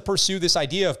not to pursue this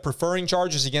idea of preferring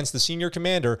charges against the senior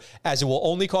commander, as it will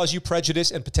only cause you prejudice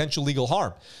and potential legal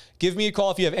harm. Give me a call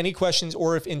if you have any questions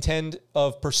or if intend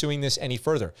of pursuing this any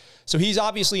further. So he's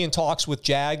obviously in talks with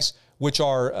JAGs, which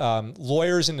are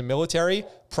lawyers in the military,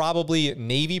 probably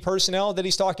Navy personnel that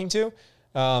he's talking to.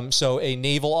 So a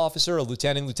naval officer, a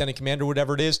lieutenant commander,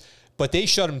 whatever it is. But they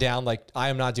shut him down like, I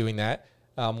am not doing that.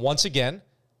 Once again,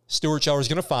 Stuart Scheller is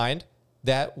going to find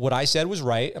that what I said was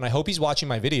right, and I hope he's watching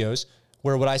my videos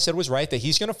where what I said was right, that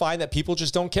he's going to find that people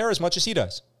just don't care as much as he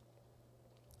does.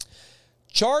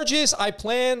 Charges I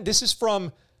plan, this is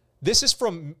from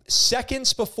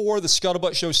seconds before the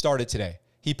Scuttlebutt show started today.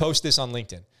 He posted this on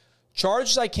LinkedIn.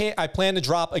 Charges I plan to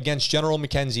drop against General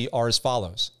McKenzie are as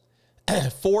follows.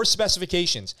 4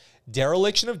 specifications.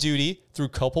 Dereliction of duty through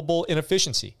culpable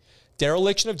inefficiency.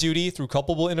 Dereliction of duty through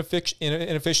culpable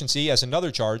inefficiency as another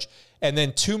charge, and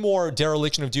then 2 more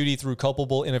dereliction of duty through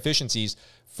culpable inefficiencies.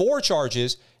 4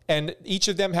 charges, and each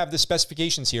of them have the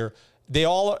specifications here. They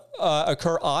all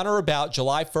occur on or about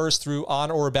July 1st through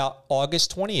on or about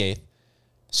August 28th.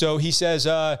 So he says,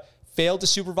 failed to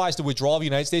supervise the withdrawal of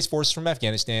United States forces from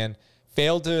Afghanistan,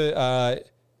 failed to...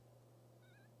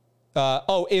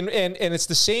 and it's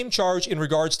the same charge in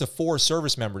regards to 4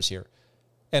 service members here.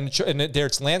 And there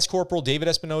it's Lance Corporal David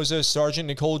Espinoza, Sergeant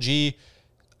Nicole G.,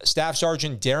 Staff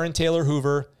Sergeant Darren Taylor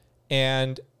Hoover,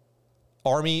 and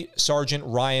Army Sergeant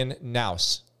Ryan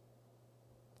Naus.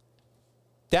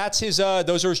 That's his.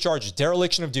 Those are his charges.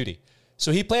 Dereliction of duty.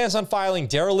 So he plans on filing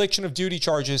dereliction of duty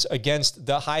charges against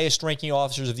the highest-ranking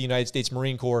officers of the United States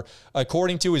Marine Corps,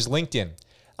 according to his LinkedIn.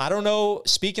 I don't know.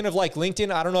 Speaking of like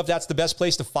LinkedIn, I don't know if that's the best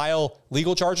place to file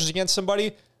legal charges against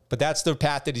somebody, but that's the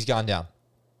path that he's gone down.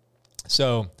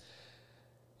 So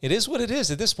it is what it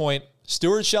is at this point.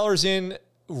 Stuart Scheller's in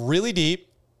really deep.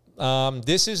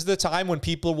 This is the time when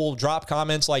people will drop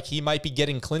comments like he might be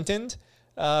getting Clintoned,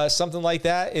 something like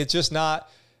that. It's just not.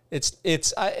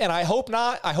 And I hope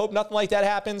not. I hope nothing like that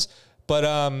happens.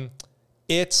 But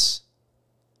it's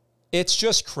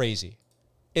just crazy.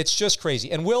 It's just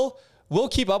crazy. And we'll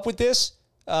keep up with this.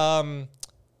 We'll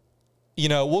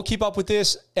keep up with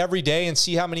this every day and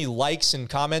see how many likes and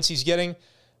comments he's getting.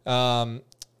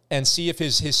 And see if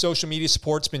his social media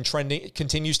support's been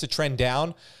continues to trend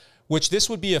down, which this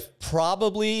would be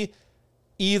probably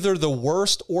either the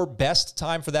worst or best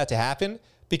time for that to happen,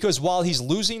 because while he's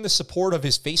losing the support of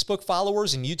his Facebook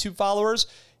followers and YouTube followers,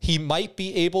 he might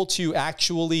be able to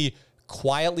actually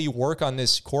quietly work on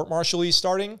this court-martial he's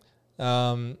starting,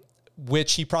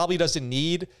 which he probably doesn't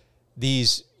need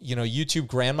these, YouTube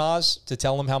grandmas to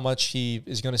tell him how much he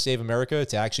is going to save America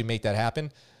to actually make that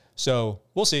happen. So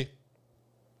we'll see.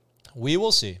 We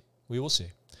will see. We will see.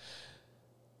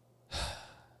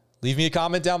 Leave me a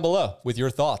comment down below with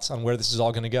your thoughts on where this is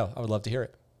all going to go. I would love to hear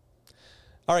it.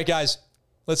 All right, guys.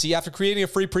 Let's see. After creating a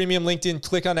free premium LinkedIn,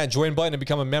 click on that join button and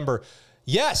become a member.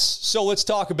 Yes. So let's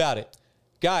talk about it.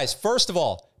 Guys, first of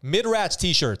all, Mid-Rats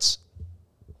t-shirts.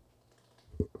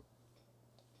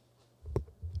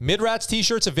 Mid-Rats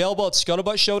t-shirts available at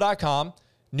scuttlebuttshow.com.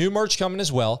 New merch coming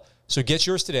as well. So get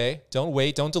yours today. Don't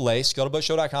wait. Don't delay.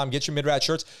 Scuttlebuttshow.com. Get your Mid-Rats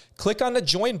shirts. Click on the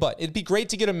join button. It'd be great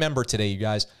to get a member today, you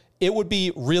guys. It would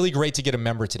be really great to get a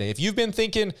member today. If you've been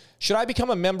thinking, should I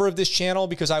become a member of this channel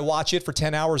because I watch it for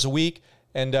 10 hours a week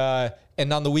and on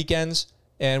the weekends,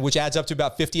 and which adds up to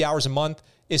about 50 hours a month,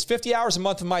 is 50 hours a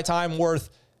month of my time worth,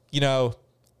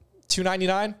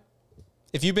 $2.99?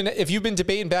 If you've been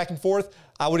debating back and forth,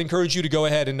 I would encourage you to go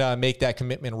ahead and make that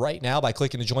commitment right now by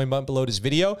clicking the join button below this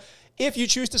video. If you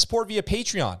choose to support via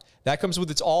Patreon, that comes with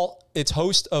its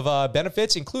host of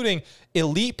benefits, including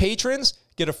elite patrons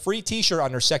get a free t-shirt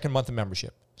on their second month of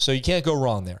membership. So you can't go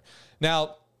wrong there.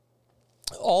 Now,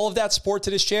 all of that support to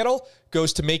this channel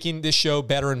goes to making this show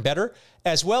better and better.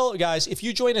 As well, guys, if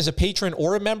you join as a patron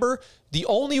or a member, the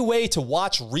only way to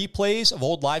watch replays of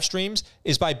old live streams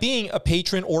is by being a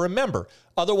patron or a member.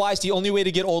 Otherwise, the only way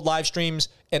to get old live streams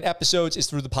and episodes is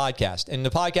through the podcast. And the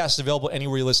podcast is available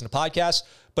anywhere you listen to podcasts.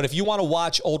 But if you want to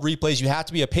watch old replays, you have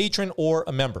to be a patron or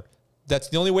a member. That's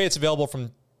the only way it's available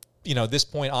from, this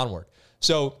point onward.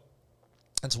 So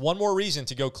that's one more reason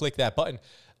to go click that button.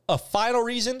 A final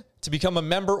reason to become a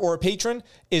member or a patron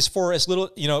is for as little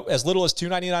as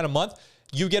 $2.99 a month.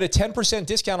 You get a 10%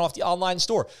 discount off the online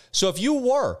store. So if you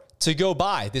were to go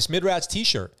buy this Mid-Rats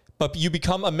t-shirt, but you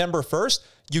become a member first,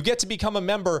 you get to become a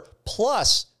member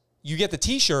plus you get the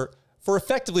t-shirt for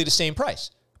effectively the same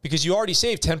price because you already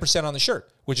saved 10% on the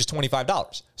shirt, which is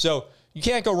 $25. So you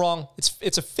can't go wrong.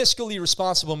 It's a fiscally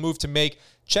responsible move to make.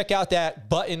 Check out that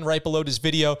button right below this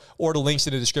video or the links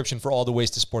in the description for all the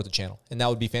ways to support the channel. And that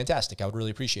would be fantastic. I would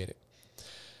really appreciate it.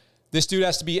 This dude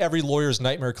has to be every lawyer's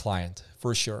nightmare client,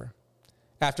 for sure.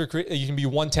 After you can be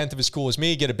 1/10 of as cool as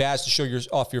me, get a badge to show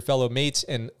off your fellow mates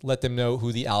and let them know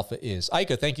who the alpha is.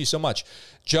 Ika, thank you so much.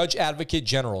 Judge Advocate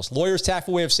Generals. Lawyer's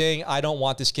tactful way of saying, I don't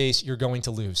want this case. You're going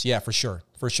to lose. Yeah, for sure.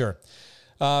 For sure.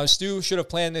 Stu should have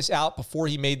planned this out before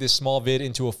he made this small vid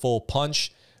into a full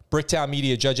punch. Bricktown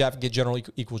Media, Judge Advocate General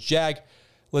equals JAG.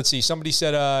 Let's see. Somebody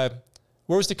said,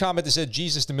 where was the comment that said,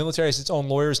 Jesus, the military has its own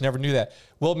lawyers? Never knew that.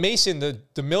 Well, Mason,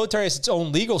 the military has its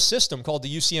own legal system called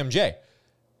the UCMJ.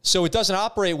 So it doesn't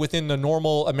operate within the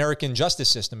normal American justice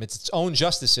system. It's its own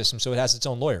justice system, so it has its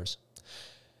own lawyers.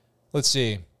 Let's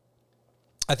see.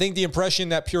 I think the impression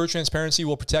that pure transparency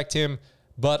will protect him,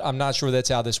 but I'm not sure that's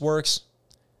how this works.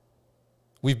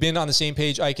 We've been on the same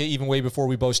page, Ika, even way before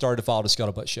we both started to follow the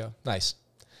Scuttlebutt show. Nice.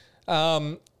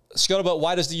 Scuttlebutt,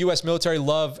 why does the U.S. military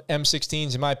love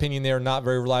M16s? In my opinion, they are not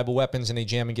very reliable weapons, and they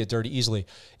jam and get dirty easily.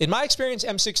 In my experience,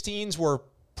 M16s were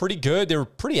pretty good. They were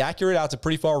pretty accurate out to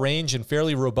pretty far range and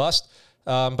fairly robust.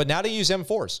 But now they use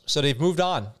M4s. So they've moved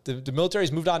on. The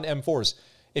military's moved on to M4s.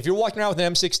 If you're walking around with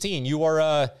an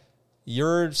M16,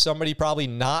 you're somebody probably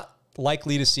not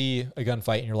likely to see a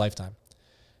gunfight in your lifetime.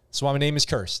 That's why my name is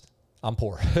cursed. I'm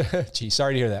poor. Gee,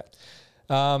 sorry to hear that.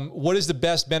 What is the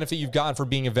best benefit you've gotten for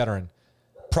being a veteran?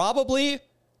 Probably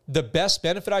the best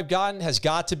benefit I've gotten has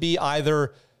got to be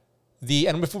either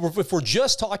and if we're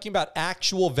just talking about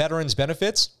actual veterans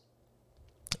benefits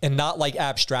and not like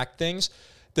abstract things,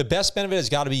 the best benefit has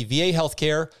got to be VA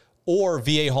healthcare or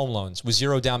VA home loans with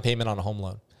zero down payment on a home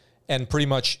loan and pretty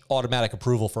much automatic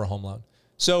approval for a home loan.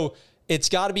 So it's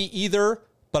got to be either,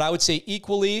 but I would say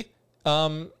equally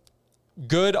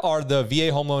good are the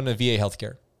VA home loan and VA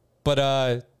healthcare.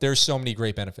 But there's so many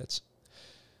great benefits.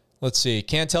 Let's see.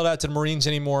 Can't tell that to the Marines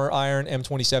anymore. Iron,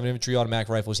 M27 infantry, automatic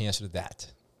rifles. The answer to that.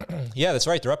 Yeah, that's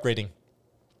right. They're upgrading.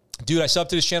 Dude, I subbed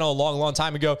to this channel a long, long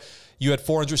time ago. You had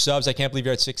 400 subs. I can't believe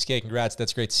you're at 6K. Congrats.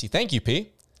 That's great to see. Thank you, P.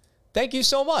 Thank you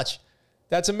so much.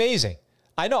 That's amazing.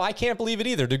 I know. I can't believe it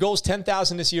either. The goal is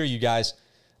 10,000 this year, you guys.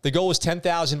 The goal is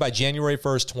 10,000 by January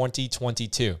 1st,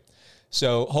 2022.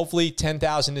 So hopefully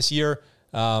 10,000 this year.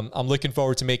 I'm looking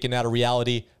forward to making that a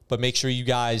reality. But make sure you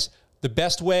guys, the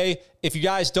best way, if you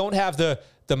guys don't have the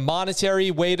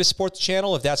monetary way to support the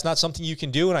channel, if that's not something you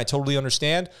can do, and I totally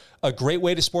understand, a great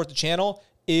way to support the channel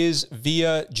is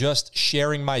via just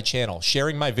sharing my channel,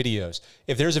 sharing my videos.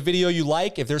 If there's a video you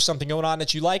like, if there's something going on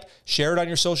that you like, share it on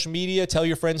your social media, tell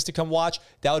your friends to come watch.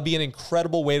 That would be an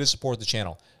incredible way to support the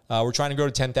channel. We're trying to go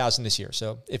to 10,000 this year.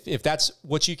 So if that's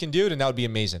what you can do, then that would be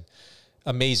amazing.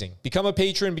 Amazing. Become a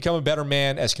patron, become a better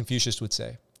man, as Confucius would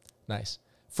say. Nice.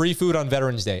 Free food on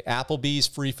Veterans Day. Applebee's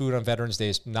free food on Veterans Day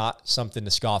is not something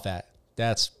to scoff at.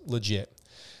 That's legit.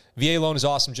 VA loan is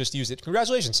awesome. Just use it.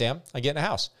 Congratulations, Sam, on getting a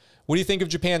house. What do you think of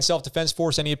Japan's self-defense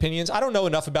force? Any opinions? I don't know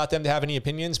enough about them to have any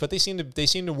opinions, but they seem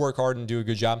to work hard and do a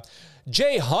good job.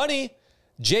 Jay Honey,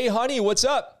 what's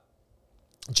up?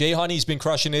 Jay Honey's been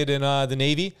crushing it in the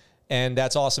Navy, and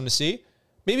that's awesome to see.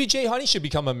 Maybe Jay Honey should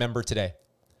become a member today.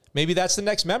 Maybe that's the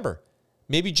next member.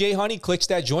 Maybe Jay Honey clicks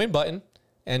that join button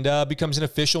and becomes an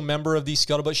official member of the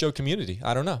Scuttlebutt Show community.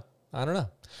 I don't know.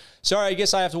 Sorry, I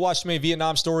guess I have to watch too many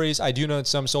Vietnam stories. I do know that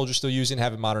some soldiers still use it and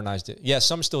haven't modernized it. Yes,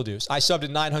 some still do. I subbed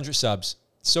at 900 subs.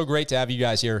 It's so great to have you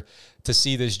guys here to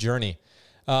see this journey.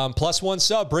 +1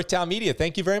 sub, Bricktown Media.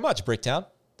 Thank you very much, Bricktown.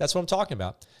 That's what I'm talking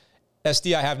about.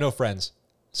 SD, I have no friends.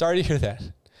 Sorry to hear that.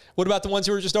 What about the ones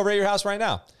who are just over at your house right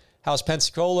now? House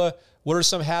Pensacola. What are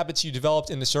some habits you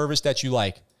developed in the service that you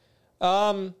like?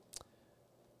 I'll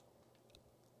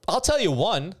tell you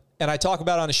one, and I talk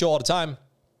about it on the show all the time.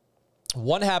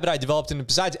 One habit I developed, and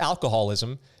besides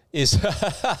alcoholism, is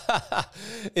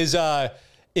the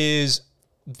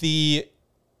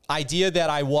idea that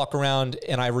I walk around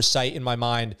and I recite in my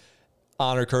mind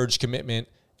honor, courage, commitment.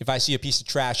 If I see a piece of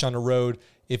trash on the road,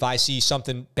 if I see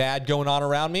something bad going on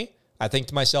around me, I think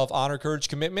to myself, honor, courage,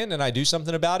 commitment, and I do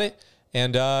something about it.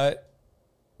 And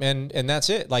that's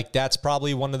it. Like, that's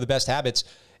probably one of the best habits.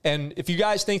 And if you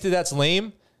guys think that that's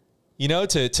lame, you know,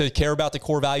 to care about the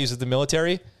core values of the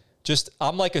military,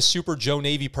 I'm like a super Joe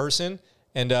Navy person,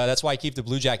 and that's why I keep the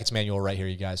Blue Jackets manual right here,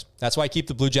 you guys. That's why I keep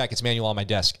the Blue Jackets manual on my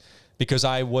desk, because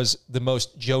I was the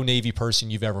most Joe Navy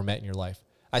person you've ever met in your life.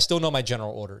 I still know my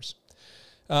general orders.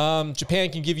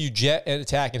 Japan can give you jet and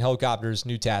attack and helicopters,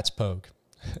 new tats, pogue.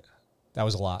 That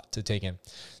was a lot to take in.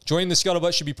 Joining the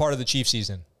Scuttlebutt should be part of the Chief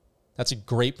season. That's a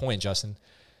great point, Justin.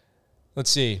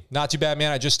 Let's see. Not too bad,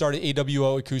 man. I just started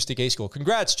AWO Acoustic A School.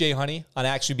 Congrats, Jay Honey, on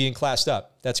actually being classed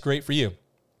up. That's great for you.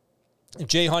 If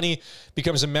Jay Honey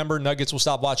becomes a member, Nuggets will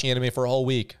stop watching anime for a whole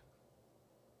week.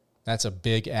 That's a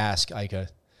big ask, Ika.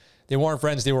 They weren't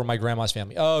friends. They were my grandma's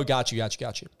family. Oh, got you.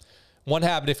 One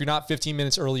habit, if you're not 15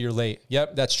 minutes early, you're late.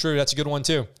 Yep, that's true. That's a good one,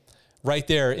 too. Right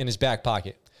there in his back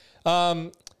pocket.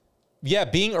 Yeah,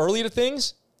 being early to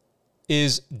things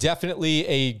is definitely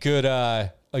a good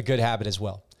habit as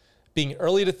well. Being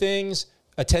early to things,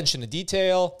 attention to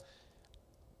detail.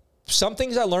 Some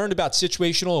things I learned about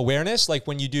situational awareness, like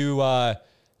when you do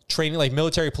training, like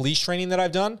military police training that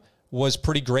I've done, was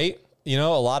pretty great. You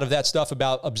know, a lot of that stuff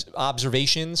about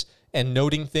observations and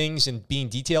noting things and being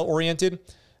detail oriented.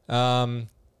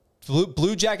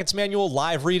 Blue Jackets manual,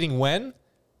 live reading when?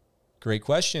 Great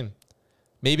question.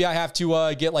 Maybe I have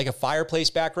to get like a fireplace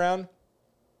background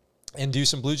and do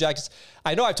some Blue Jackets.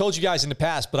 I know I've told you guys in the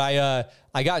past, but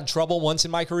I got in trouble once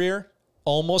in my career.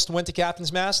 Almost went to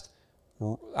Captain's Mast.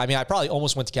 I mean, I probably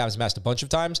almost went to Captain's Mast a bunch of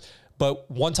times,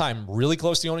 but one time really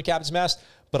close to going to Captain's Mast,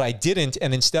 but I didn't.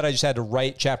 And instead I just had to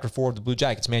write chapter 4 of the Blue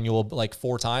Jackets manual like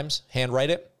 4 times, handwrite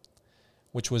it,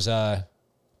 which was, now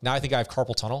I think I have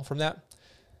carpal tunnel from that.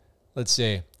 Let's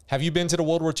see. Have you been to the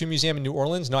World War II Museum in New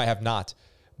Orleans? No, I have not.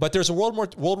 But there's a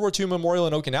World War II memorial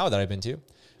in Okinawa that I've been to.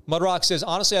 Mudrock says,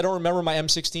 honestly, I don't remember my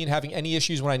M16 having any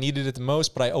issues when I needed it the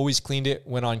most, but I always cleaned it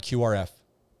when on QRF.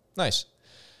 Nice.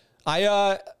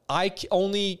 I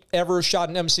only ever shot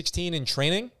an M16 in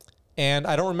training, and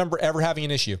I don't remember ever having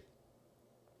an issue.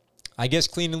 I guess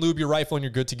clean and lube your rifle and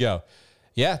you're good to go.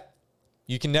 Yeah,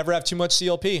 you can never have too much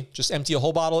CLP. Just empty a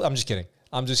whole bottle. I'm just kidding.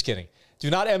 Do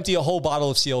not empty a whole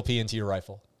bottle of CLP into your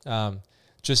rifle.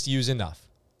 Just use enough.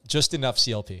 Just enough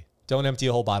CLP. Don't empty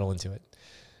a whole bottle into it.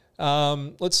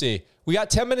 Let's see. We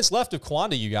got 10 minutes left of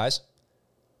Kwanda, you guys.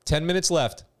 10 minutes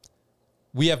left.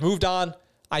 We have moved on.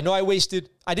 I know I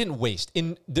didn't waste.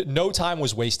 No time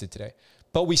was wasted today.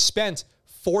 But we spent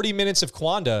 40 minutes of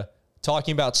Kwanda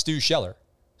talking about Stu Scheller.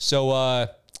 So,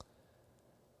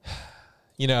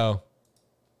 you know,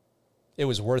 it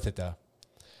was worth it, though.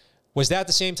 Was that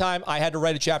the same time I had to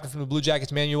write a chapter from the Blue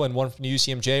Jackets manual and one from the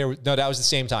UCMJ? Or, no, that was the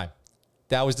same time.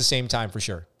 That was the same time for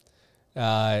sure.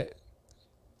 Yeah,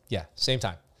 same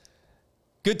time.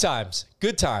 Good times.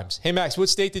 Good times. Hey, Max, what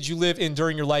state did you live in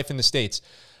during your life in the States?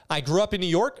 I grew up in New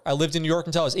York. I lived in New York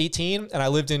until I was 18, and I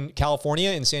lived in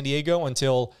California, in San Diego,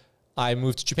 until I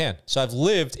moved to Japan. So I've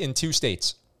lived in 2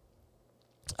 states.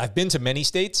 I've been to many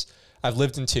states. I've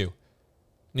lived in 2,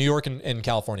 New York and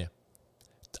California.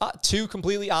 two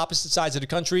completely opposite sides of the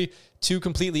country, two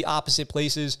completely opposite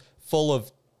places full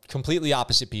of completely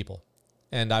opposite people.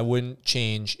 And I wouldn't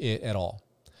change it at all.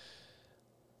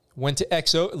 Went to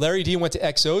XO. Larry D went to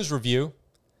XO's review.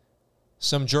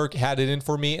 Some jerk had it in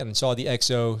for me and saw the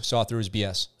XO, saw through his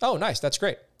BS. Oh, nice. That's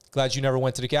great. Glad you never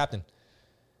went to the captain.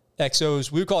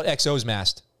 XO's, we would call it XO's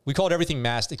mast. We called everything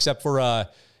mast except for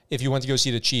if you went to go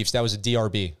see the Chiefs, that was a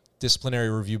DRB, disciplinary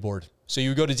review board. So you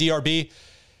would go to DRB.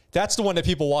 That's the one that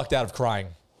people walked out of crying.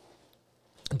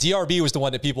 DRB was the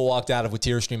one that people walked out of with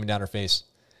tears streaming down their face.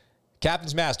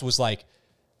 Captain's mast was like,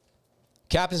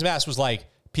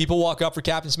 people walk up for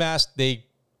captain's mast. The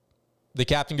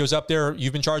captain goes up there.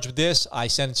 You've been charged with this. I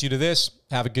sentence you to this.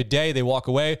 Have a good day. They walk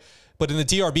away. But in the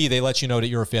DRB, they let you know that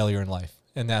you're a failure in life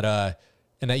and that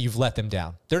you've let them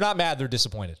down. They're not mad. They're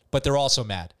disappointed, but they're also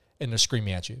mad and they're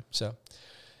screaming at you. So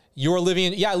you're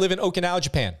living I live in Okinawa,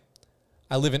 Japan.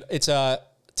 It's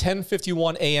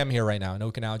 10:51 a.m. here right now in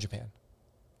Okinawa, Japan.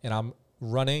 And I'm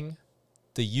running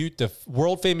the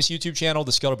world famous YouTube channel,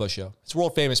 The Scuttlebutt Show. It's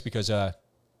world famous because, it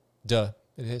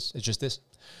is. It's just this.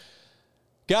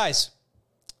 Guys,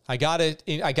 I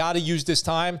gotta use this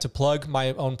time to plug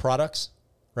my own products,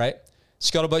 right?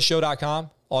 Scuttlebuttshow.com,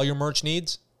 all your merch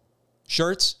needs,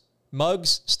 shirts,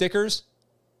 mugs, stickers.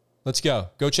 Let's go.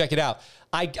 Go check it out.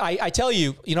 I tell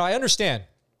you, I understand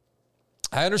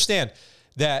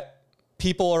that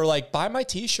people are like, buy my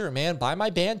t-shirt, man. Buy my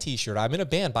band t-shirt. I'm in a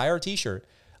band. Buy our t-shirt.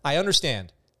 I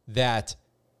understand that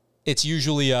it's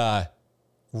usually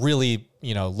really,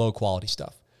 low quality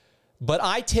stuff. But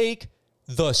I take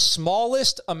the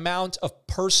smallest amount of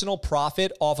personal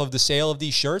profit off of the sale of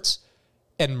these shirts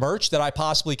and merch that I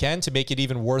possibly can to make it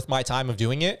even worth my time of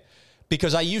doing it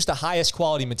because I use the highest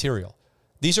quality material.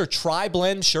 These are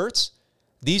tri-blend shirts.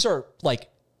 These are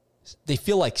they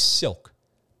feel like silk.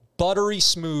 Buttery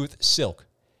smooth silk.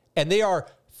 And they are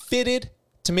fitted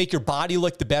to make your body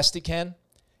look the best it can.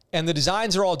 And the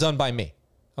designs are all done by me.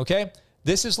 Okay?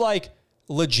 This is like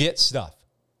legit stuff.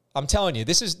 I'm telling you,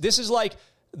 this is like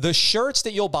the shirts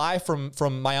that you'll buy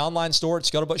from my online store at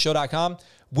scuttlebuttshow.com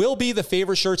will be the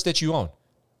favorite shirts that you own.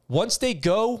 Once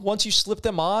you slip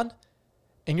them on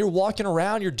and you're walking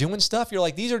around, you're doing stuff, you're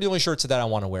like, these are the only shirts that I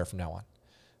want to wear from now on.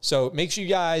 So make sure you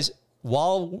guys,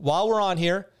 while we're on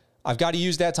here, I've got to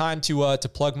use that time to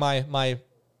plug my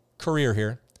career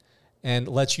here and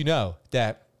let you know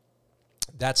that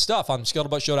stuff on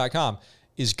scuttlebuttshow.com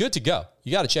is good to go.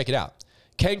 You got to check it out.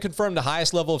 Can confirm the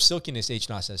highest level of silkiness,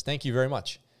 HNOS says. Thank you very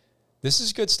much. This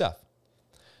is good stuff.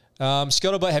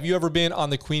 Scuttlebutt, have you ever been on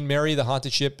the Queen Mary, the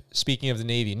haunted ship, speaking of the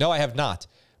Navy? No, I have not.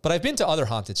 But I've been to other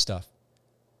haunted stuff.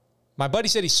 My buddy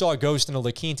said he saw a ghost in a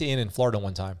La Quinta Inn in Florida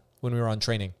one time when we were on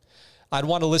training. I'd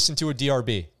want to listen to a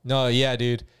DRB. No, yeah,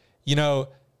 dude.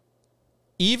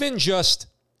 Even just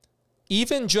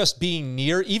being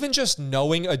near, even just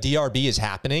knowing a DRB is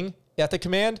happening at the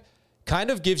command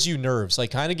kind of gives you nerves,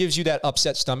 kind of gives you that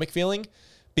upset stomach feeling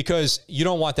because you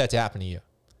don't want that to happen to you.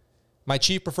 My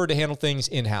chief preferred to handle things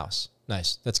in-house.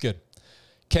 Nice. That's good.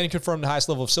 Can confirm the highest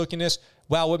level of silkiness.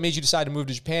 Wow, what made you decide to move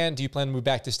to Japan? Do you plan to move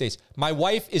back to the States? My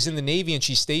wife is in the Navy and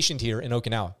she's stationed here in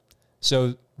Okinawa.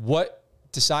 So what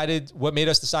made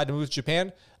us decide to move to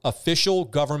Japan? Official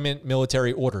government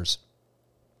military orders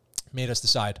made us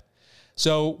decide.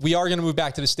 So we are going to move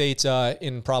back to the States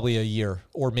in probably a year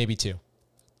or maybe two,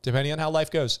 depending on how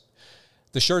life goes.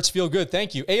 The shirts feel good.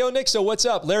 Thank you. Ayo Nixo, what's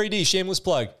up? Larry D, shameless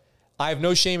plug. I have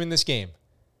no shame in this game.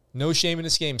 No shame in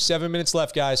this game. 7 minutes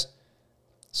left, guys.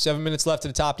 7 minutes left to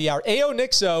the top of the hour. Ayo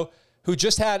Nixo, who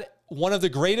just had one of the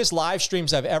greatest live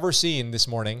streams I've ever seen this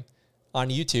morning on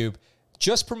YouTube,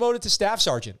 just promoted to staff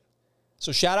sergeant.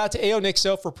 So shout out to Ayo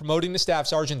Nixo for promoting to staff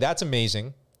sergeant. That's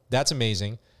amazing. That's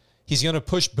amazing. He's going to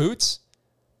push boots.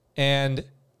 And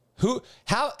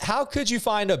how could you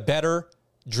find a better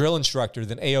drill instructor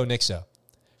than Ayo Nixo,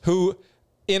 who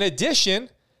in addition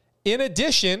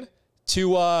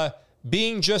to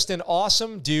being just an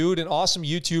awesome dude, an awesome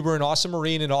YouTuber, an awesome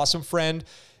Marine, an awesome friend,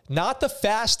 not the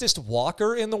fastest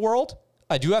walker in the world.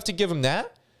 I do have to give him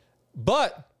that.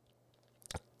 But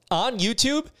on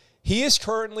YouTube, he is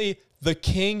currently the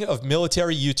king of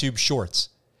military YouTube shorts.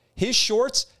 His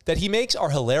shorts that he makes are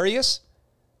hilarious,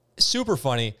 super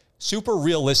funny, super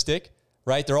realistic,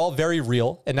 right? They're all very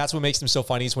real, and that's what makes them so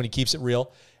funny is when he keeps it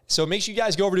real. So make sure you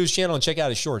guys go over to his channel and check out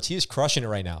his shorts. He is crushing it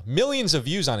right now. Millions of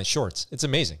views on his shorts. It's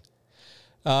amazing.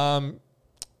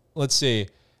 Let's see.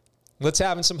 Let's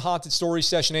have some haunted story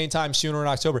session anytime sooner in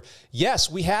October. Yes,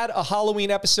 we had a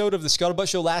Halloween episode of the Scuttlebutt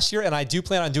Show last year, and I do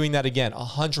plan on doing that again.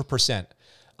 100%.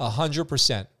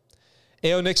 100%.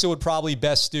 Ayo Nixo would probably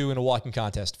best do in a walking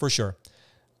contest, for sure.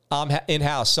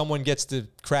 in-house, someone gets the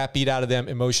crap beat out of them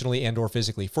emotionally and or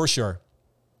physically. For sure.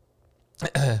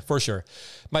 For sure.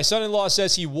 My son-in-law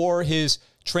says he wore his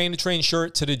train-to-train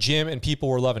shirt to the gym and people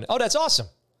were loving it. Oh, that's awesome.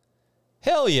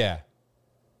 Hell yeah.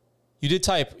 You did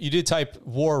type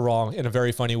war wrong in a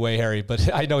very funny way, Harry,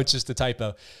 but I know it's just a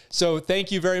typo. So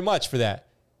thank you very much for that.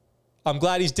 I'm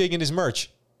glad he's digging his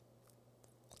merch.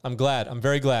 I'm glad. I'm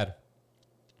very glad.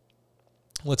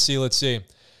 Let's see.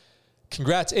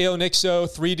 Congrats, AO Nixo.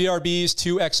 3 DRBs,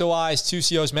 2 XOIs, 2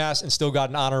 COs mass, and still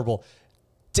got an honorable.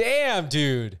 Damn,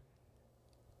 dude.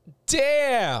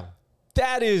 Damn.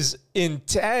 That is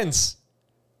intense.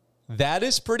 That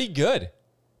is pretty good.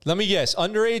 Let me guess.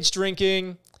 Underage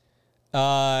drinking.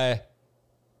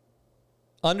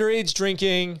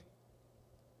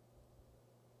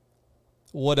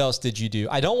 What else did you do?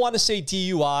 I don't want to say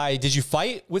DUI. Did you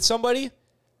fight with somebody?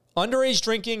 Underage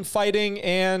drinking, fighting,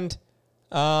 and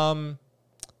I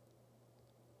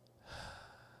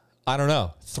don't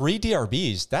know. 3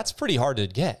 DRBs. That's pretty hard to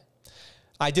get.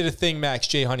 I did a thing, Max.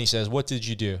 Jay Honey says, what did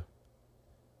you do?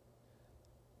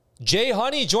 Jay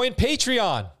Honey joined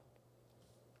Patreon.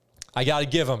 I got to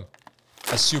give him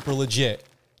a super legit.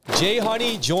 Jay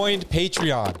Honey joined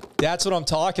Patreon. That's what I'm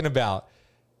talking about.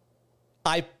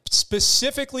 I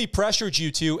specifically pressured you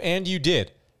to, and you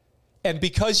did. And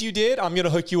because you did, I'm going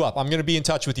to hook you up. I'm going to be in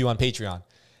touch with you on Patreon.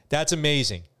 That's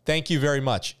amazing. Thank you very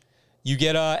much. You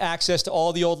get access to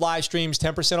all the old live streams,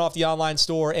 10% off the online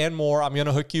store, and more. I'm going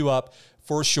to hook you up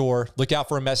for sure. Look out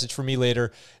for a message from me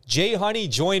later. Jay Honey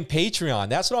joined Patreon.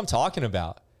 That's what I'm talking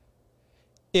about.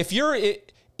 If you're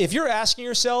asking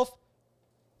yourself,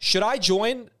 should I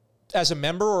join as a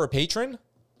member or a patron?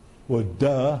 Well,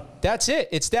 duh. That's it.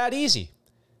 It's that easy.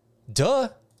 Duh,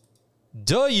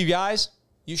 you guys.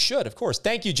 You should, of course.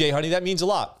 Thank you, Jay Honey. That means a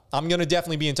lot. I'm going to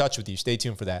definitely be in touch with you. Stay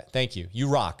tuned for that. Thank you. You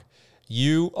rock.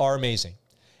 You are amazing.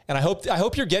 And I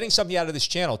hope you're getting something out of this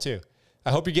channel, too.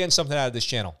 I hope you're getting something out of this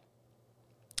channel.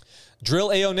 Drill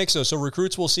AO Nixo, so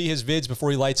recruits will see his vids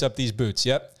before he lights up these boots.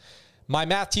 Yep. My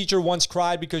math teacher once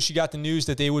cried because she got the news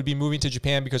that they would be moving to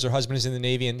Japan because her husband is in the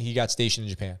Navy and he got stationed in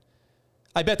Japan.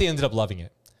 I bet they ended up loving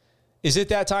it. Is it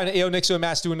that time to AO Nixo and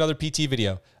Matt's do another PT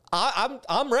video?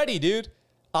 I'm ready, dude.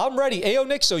 I'm ready. AO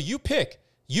Nixo, you pick.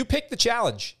 You pick the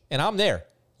challenge, and I'm there.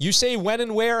 You say when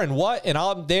and where and what, and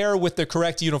I'm there with the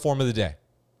correct uniform of the day.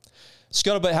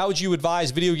 Scuttlebutt, how would you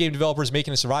advise video game developers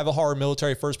making a survival horror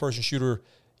military first-person shooter?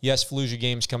 Yes, Fallujah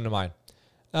games come to mind.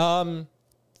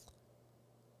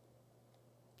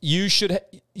 You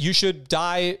should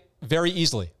die very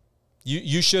easily.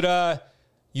 You should die.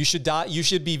 You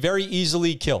should be very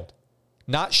easily killed,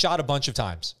 not shot a bunch of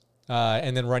times,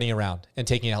 and then running around and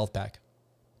taking a health pack.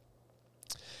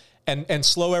 And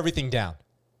slow everything down,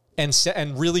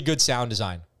 and really good sound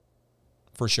design,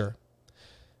 for sure.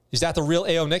 Is that the real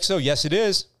AO Nixo? Yes, it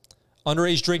is.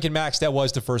 Underage drinking, Max. That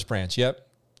was the first branch. Yep.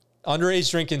 Underage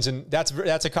drinking's, and that's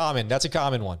a common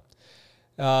one.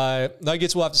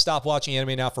 Nuggets will have to stop watching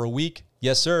anime now for a week.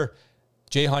 Yes, sir.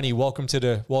 Jay Honey, welcome to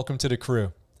the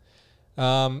crew.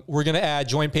 We're gonna add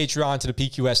join Patreon to the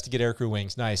PQS to get aircrew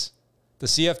wings. Nice. The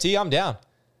CFT, I'm down.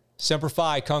 Semper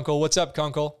Fi, Kunkel. What's up,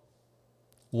 Kunkel?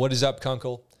 What is up,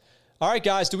 Kunkel? All right,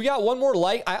 guys. Do we got one more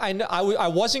like? I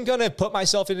wasn't gonna put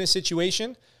myself in this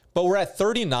situation, but we're at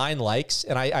 39 likes,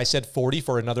 and I said 40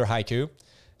 for another haiku.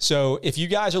 So if you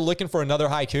guys are looking for another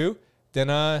haiku, then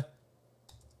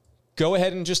go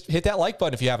ahead and just hit that like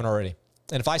button if you haven't already.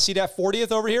 And if I see that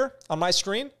 40th over here on my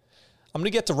screen, I'm going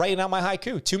to get to writing out my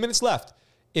haiku. 2 minutes left.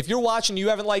 If you're watching, you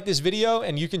haven't liked this video,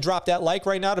 and you can drop that like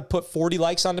right now to put 40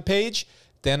 likes on the page,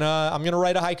 then I'm going to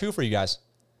write a haiku for you guys.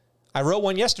 I wrote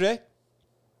one yesterday.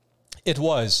 It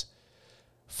was,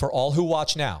 for all who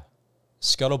watch now,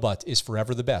 Scuttlebutt is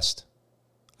forever the best.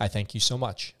 I thank you so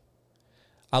much.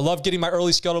 I love getting my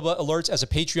early Scuttlebutt alerts as a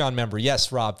Patreon member.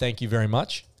 Yes, Rob, thank you very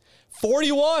much.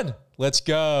 41. Let's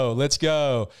go. Let's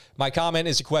go. My comment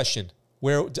is a question.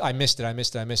 Where I missed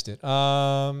it.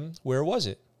 Where was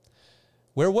it?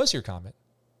 Where was your comment?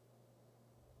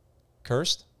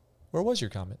 Cursed? Where was your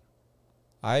comment?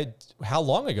 How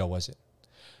long ago was it?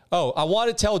 Oh, I want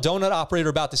to tell Donut Operator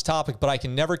about this topic, but I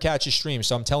can never catch a stream,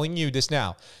 so I'm telling you this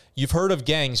now. You've heard of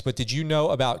gangs, but did you know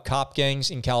about cop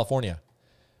gangs in California?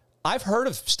 I've heard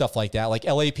of stuff like that, like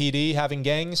LAPD having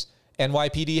gangs,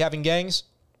 NYPD having gangs.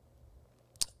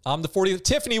 I'm the 40th.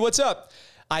 Tiffany, what's up?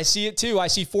 I see it too. I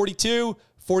see 42,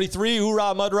 43.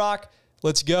 Hoorah, Mudrock.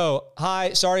 Let's go.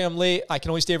 Hi, sorry I'm late. I can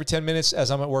only stay for 10 minutes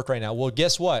as I'm at work right now. Well,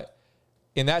 guess what?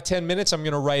 In that 10 minutes, I'm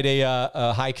going to write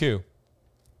a haiku.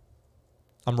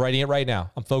 I'm writing it right now.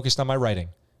 I'm focused on my writing.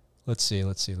 Let's see.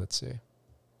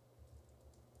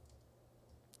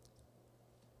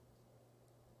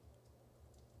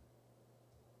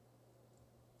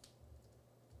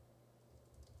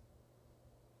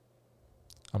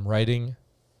 I'm writing.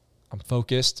 I'm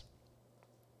focused.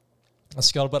 A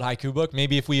Scuttlebutt haiku book.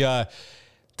 Maybe if we, the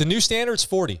new standard's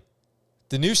 40.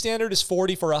 The new standard is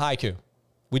 40 for a haiku.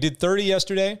 We did 30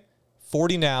 yesterday,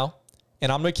 40 now,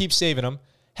 and I'm going to keep saving them.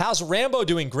 How's Rambo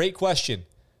doing? Great question.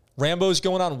 Rambo's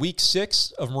going on week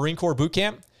 6 of Marine Corps boot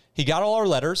camp. He got all our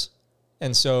letters,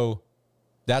 and so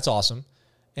that's awesome.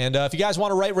 And if you guys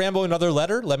want to write Rambo another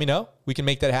letter, let me know. We can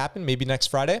make that happen. Maybe next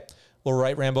Friday we'll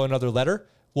write Rambo another letter.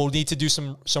 We'll need to do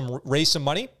raise some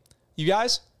money. You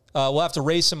guys, we'll have to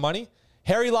raise some money.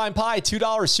 Harry Lime Pie,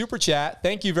 $2 super chat.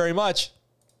 Thank you very much.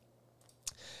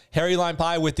 Harry Lime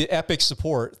Pie with the epic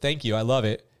support. Thank you. I love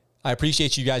it. I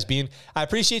appreciate you guys being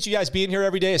here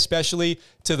every day, especially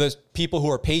to the people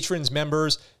who are patrons,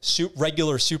 members,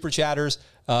 regular super chatters.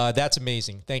 That's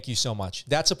amazing. Thank you so much.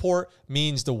 That support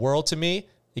means the world to me.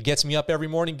 It gets me up every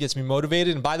morning, gets me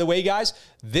motivated. And by the way, guys,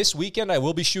 this weekend I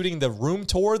will be shooting the room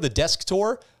tour, the desk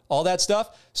tour, all that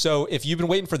stuff. So if you've been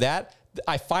waiting for that,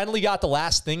 I finally got the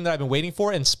last thing that I've been waiting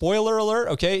for. And spoiler alert,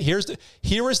 okay, here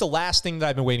is the last thing that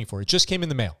I've been waiting for. It just came in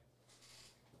the mail.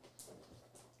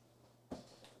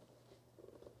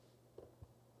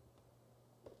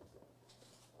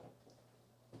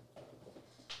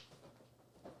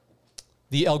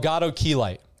 The Elgato key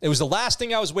light. It was the last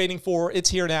thing I was waiting for. It's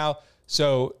here now.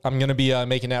 So I'm going to be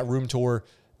making that room tour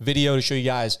video to show you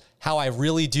guys how I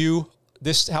really do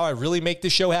this, how I really make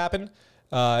this show happen.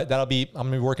 I'm going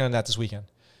to be working on that this weekend.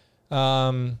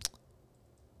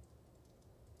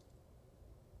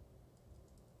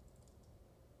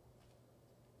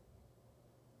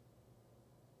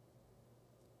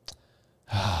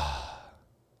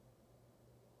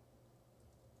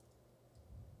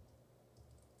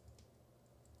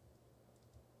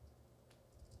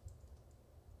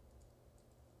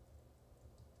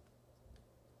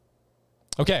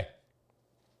 Okay.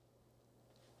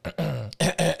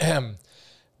 The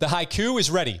haiku is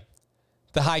ready.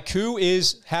 The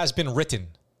haiku has been written.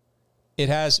 It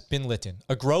has been written.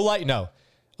 A grow light? No.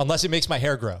 Unless it makes my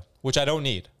hair grow, which I don't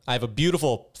need. I have a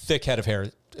beautiful, thick head of hair.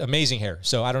 Amazing hair.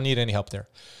 So I don't need any help there.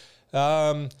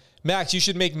 Max, you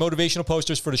should make motivational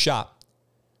posters for the shop.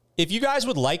 If you guys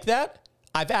would like that,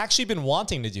 I've actually been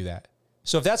wanting to do that.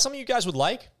 So if that's something you guys would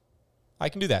like, I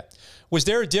can do that. Was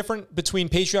there a difference between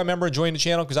Patreon member and join the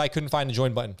channel? Because I couldn't find the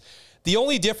join button. The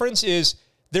only difference is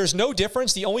there's no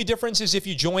difference. The only difference is if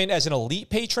you join as an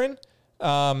elite patron,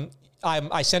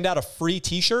 I send out a free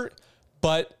t-shirt.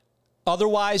 But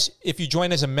otherwise, if you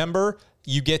join as a member,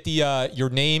 you get the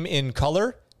your name in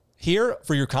color here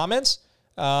for your comments.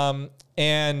 And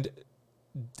all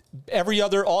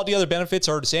the other benefits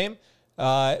are the same.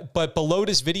 But below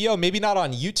this video, maybe not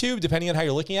on YouTube, depending on how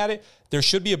you're looking at it, there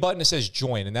should be a button that says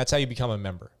join, and that's how you become a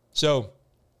member. So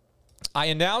I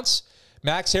announce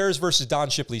Max Harris versus Don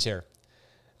Shipley's hair.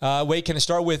 Wait, can I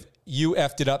start with you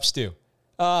effed it up, Stu?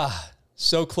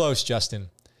 So close, Justin.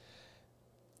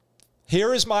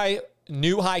 Here is my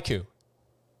new haiku.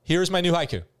 Here's my new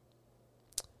haiku.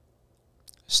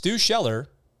 Stu Scheller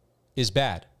is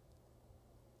bad.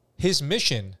 His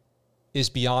mission is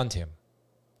beyond him.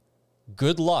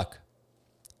 Good luck,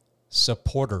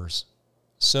 supporters.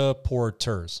 Stu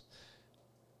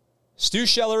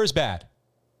Scheller is bad.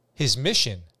 His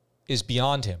mission is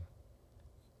beyond him.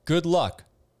 Good luck,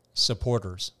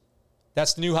 supporters.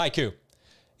 That's the new haiku.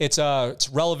 It's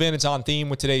relevant. It's on theme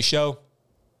with today's show.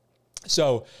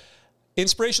 So,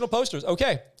 inspirational posters.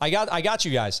 Okay, I got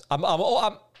you guys.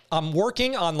 I'm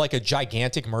working on like a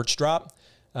gigantic merch drop.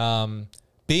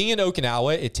 Being in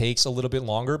Okinawa, it takes a little bit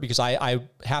longer because I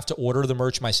have to order the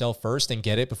merch myself first and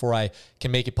get it before I can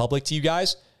make it public to you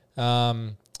guys.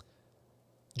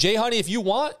 Jay Honey, if you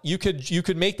want, you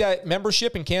could make that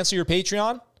membership and cancel your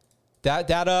Patreon.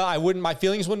 I wouldn't, my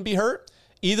feelings wouldn't be hurt.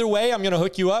 Either way, I'm going to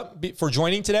hook you up for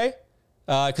joining today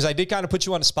because I did kind of put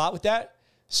you on the spot with that.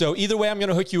 So either way, I'm going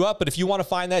to hook you up. But if you want to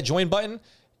find that join button,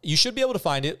 you should be able to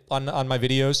find it on my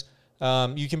videos.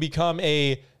 You can become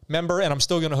a member, and I'm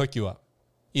still going to hook you up.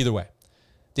 Either way.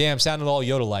 Damn, sounded all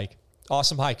Yoda-like.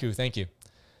 Awesome haiku. Thank you.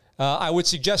 I would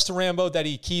suggest to Rambo that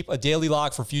he keep a daily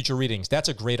log for future readings. That's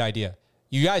a great idea.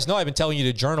 You guys know I've been telling you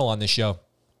to journal on this show.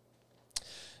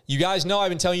 You guys know I've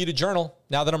been telling you to journal.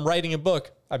 Now that I'm writing a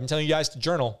book, I've been telling you guys to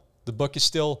journal. The book is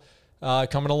still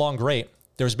coming along great.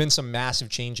 There's been some massive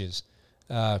changes.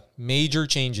 Major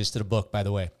changes to the book, by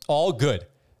the way. All good.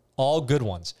 All good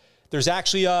ones. There's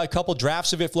actually a couple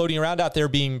drafts of it floating around out there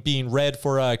being read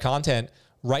for content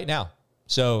right now.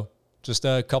 So just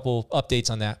a couple updates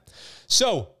on that.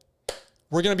 So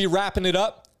we're going to be wrapping it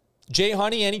up. Jay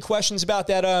Honey, any questions about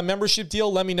that membership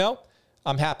deal, let me know.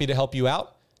 I'm happy to help you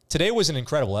out. Today was an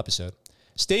incredible episode.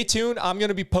 stay tuned. I'm going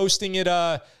to be posting it.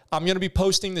 I'm going to be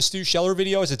posting the Stu Scheller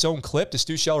video as its own clip, the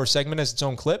Stu Scheller segment as its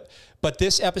own clip. But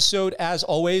this episode, as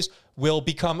always, will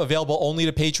become available only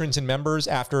to patrons and members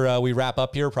after we wrap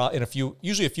up here,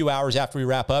 usually a few hours after we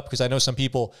wrap up, because I know some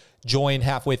people join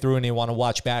halfway through and they want to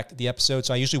watch back the episode.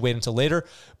 So I usually wait until later.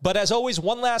 But as always,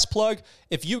 one last plug.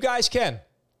 If you guys can,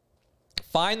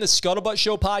 find the Scuttlebutt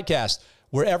Show podcast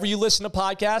wherever you listen to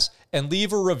podcasts and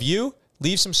leave a review.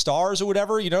 Leave some stars or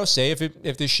whatever, say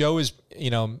if this show is,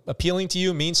 appealing to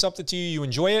you, means something to you, you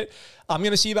enjoy it. I'm going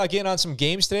to see about getting on some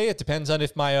games today. It depends on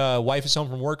if my wife is home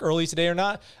from work early today or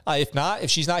not.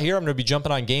 If she's not here, I'm going to be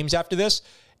jumping on games after this.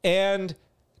 And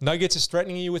Nuggets is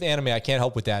threatening you with anime. I can't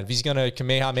help with that. If he's going to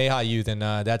Kamehameha you, then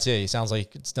that's it. It sounds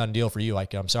like it's a done deal for you,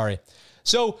 Ike. I'm sorry.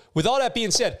 So with all that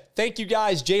being said, thank you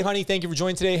guys. Jay Honey, thank you for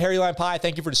joining today. Harry Line Pie,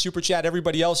 thank you for the super chat.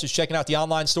 Everybody else who's checking out the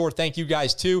online store, thank you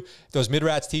guys too. Those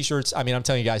Mid-Rats t-shirts, I'm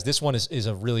telling you guys, this one's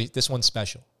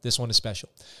special. This one is special.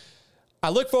 I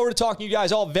look forward to talking to you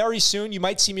guys all very soon. You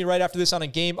might see me right after this on a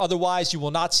game. Otherwise, you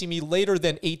will not see me later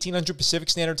than 1800 Pacific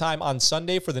Standard Time on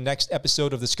Sunday for the next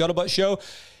episode of the Scuttlebutt Show.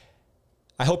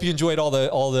 I hope you enjoyed all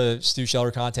the Stu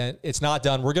Scheller content. It's not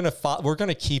done. We're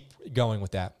gonna keep going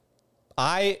with that.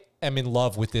 I am in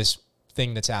love with this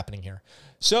thing that's happening here.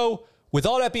 So with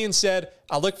all that being said,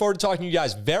 I look forward to talking to you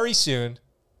guys very soon.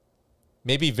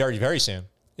 Maybe very, very soon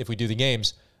if we do the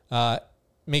games.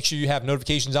 Make sure you have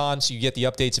notifications on so you get the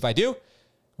updates if I do.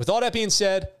 With all that being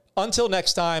said, until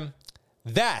next time,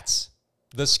 that's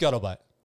the Scuttlebutt.